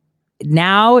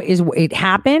 Now is it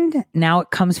happened. Now it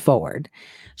comes forward.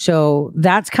 So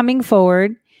that's coming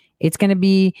forward. It's going to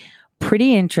be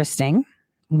pretty interesting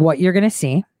what you're going to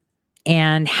see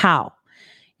and how.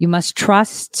 You must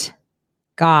trust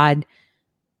God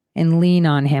and lean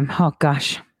on him. Oh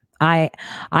gosh, I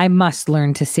must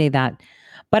learn to say that.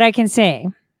 But I can say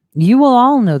you will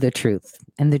all know the truth.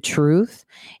 And the truth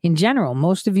in general,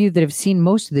 most of you that have seen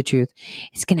most of the truth,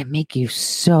 is going to make you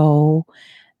so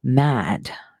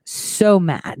mad. So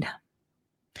mad.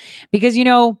 Because,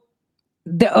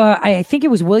 I think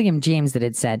it was William James that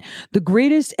had said, the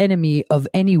greatest enemy of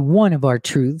any one of our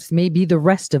truths may be the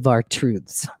rest of our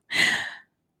truths.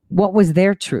 What was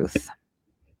their truth?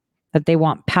 That they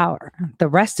want power. The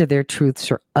rest of their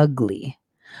truths are ugly.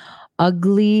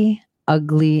 Ugly,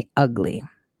 ugly, ugly.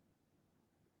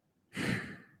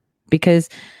 Because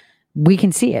we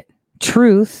can see it.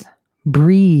 Truth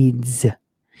breeds.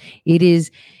 It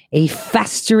is a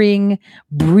festering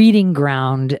breeding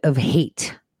ground of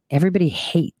hate. Everybody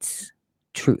hates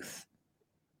truth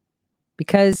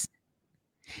because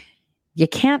you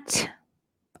can't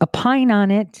opine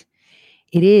on it.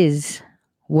 It is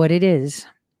what it is.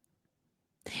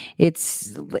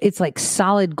 It's like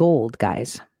solid gold,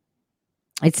 guys.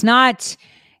 It's not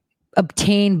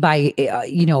obtained by,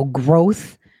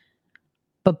 growth,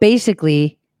 but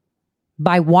basically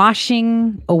by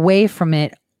washing away from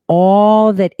it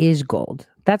all that is gold.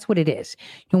 That's what it is.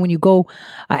 When you go,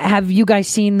 have you guys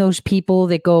seen those people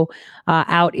that go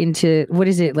out into, what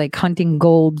is it, like hunting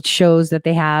gold shows that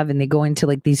they have, and they go into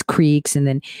like these creeks, and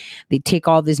then they take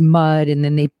all this mud and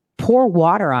then they pour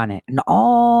water on it, and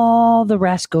all the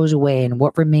rest goes away, and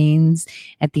what remains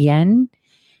at the end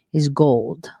is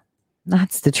gold.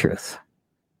 That's the truth.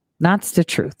 That's the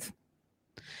truth.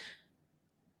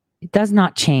 It does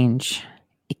not change.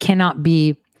 It cannot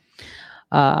be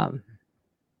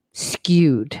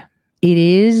skewed. It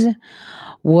is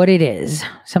what it is.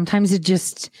 Sometimes it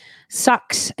just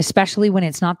sucks, especially when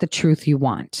it's not the truth you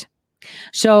want.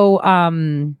 So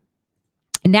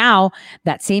now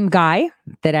that same guy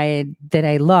that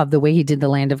I love the way he did the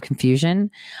Land of Confusion,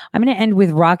 I'm going to end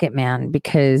with Rocket Man,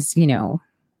 because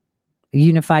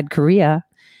unified Korea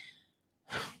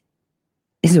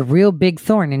is a real big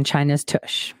thorn in China's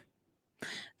tush.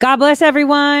 God bless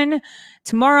everyone.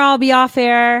 Tomorrow I'll be off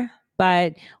air,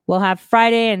 but we'll have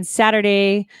Friday and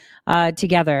Saturday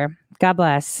together. God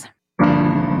bless.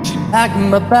 She packed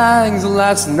my bags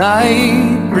last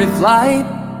night, pre-flight.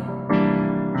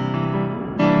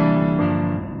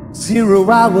 0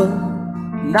 hour,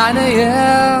 9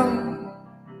 a.m.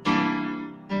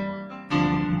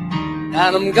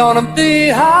 And I'm gonna be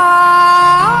high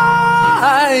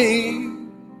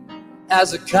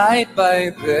as a kite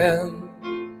by then.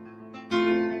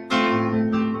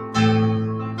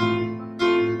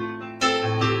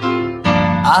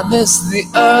 I miss the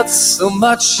earth so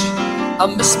much, I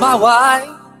miss my wife.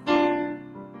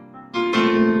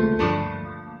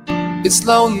 It's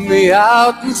lonely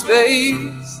out in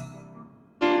space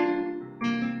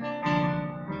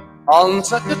on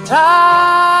such a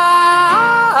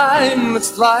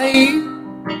timeless flight.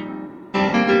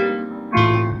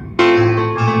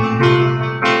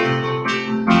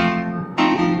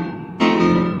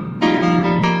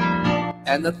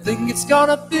 And I think it's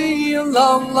gonna be a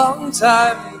long, long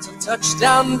time till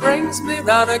touchdown brings me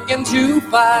round again to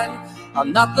find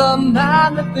I'm not the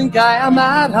man I think I am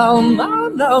at home. Oh,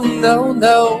 no, no,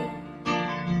 no.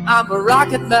 I'm a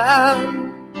rocket man.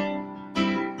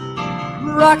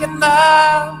 Rocket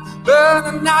man,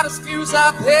 burning out his fuse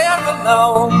out here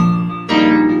alone.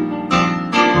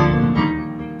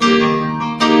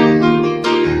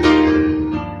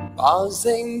 Ours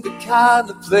ain't the kind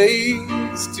of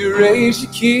place to raise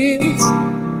your kids.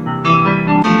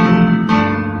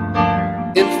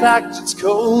 In fact, it's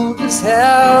cold as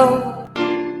hell.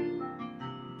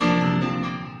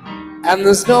 And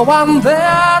there's no one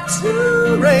there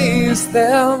to raise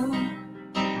them.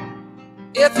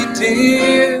 If you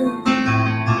did,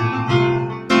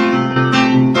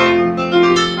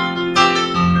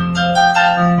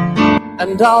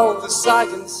 and all the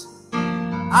science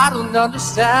I don't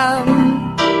understand.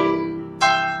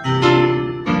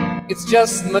 It's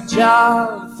just my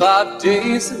job 5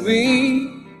 days a week.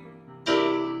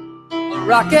 A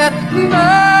rocket man,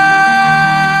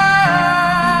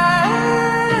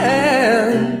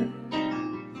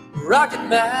 rocket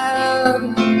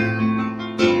man.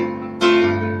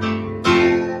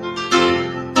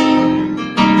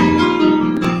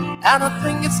 And I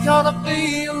think it's gonna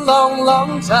be a long,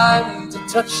 long time till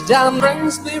touchdown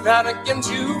brings me round again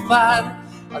to find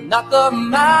I'm not the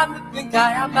man that think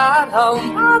I am at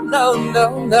home. Oh, no,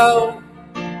 no, no.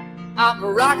 I'm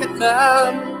a rocket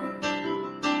man.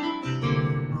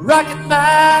 Rocket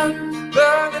man,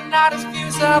 burning out his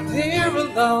fuse up here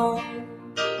alone.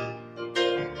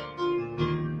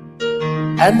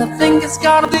 And I think it's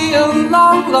gonna be a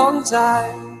long, long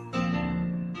time.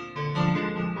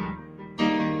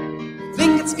 I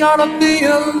think it's gonna be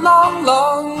a long,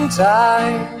 long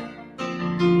time.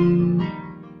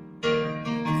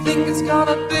 I think it's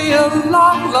gonna be a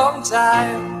long, long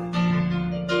time.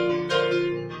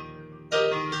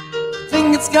 I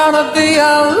think it's gonna be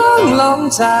a long, long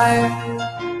time.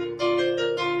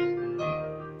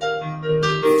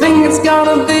 I think it's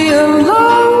gonna be a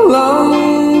long,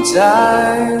 long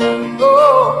time.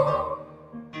 Oh,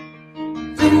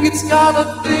 I think it's gonna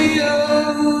be a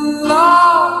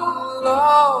long,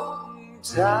 long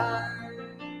time.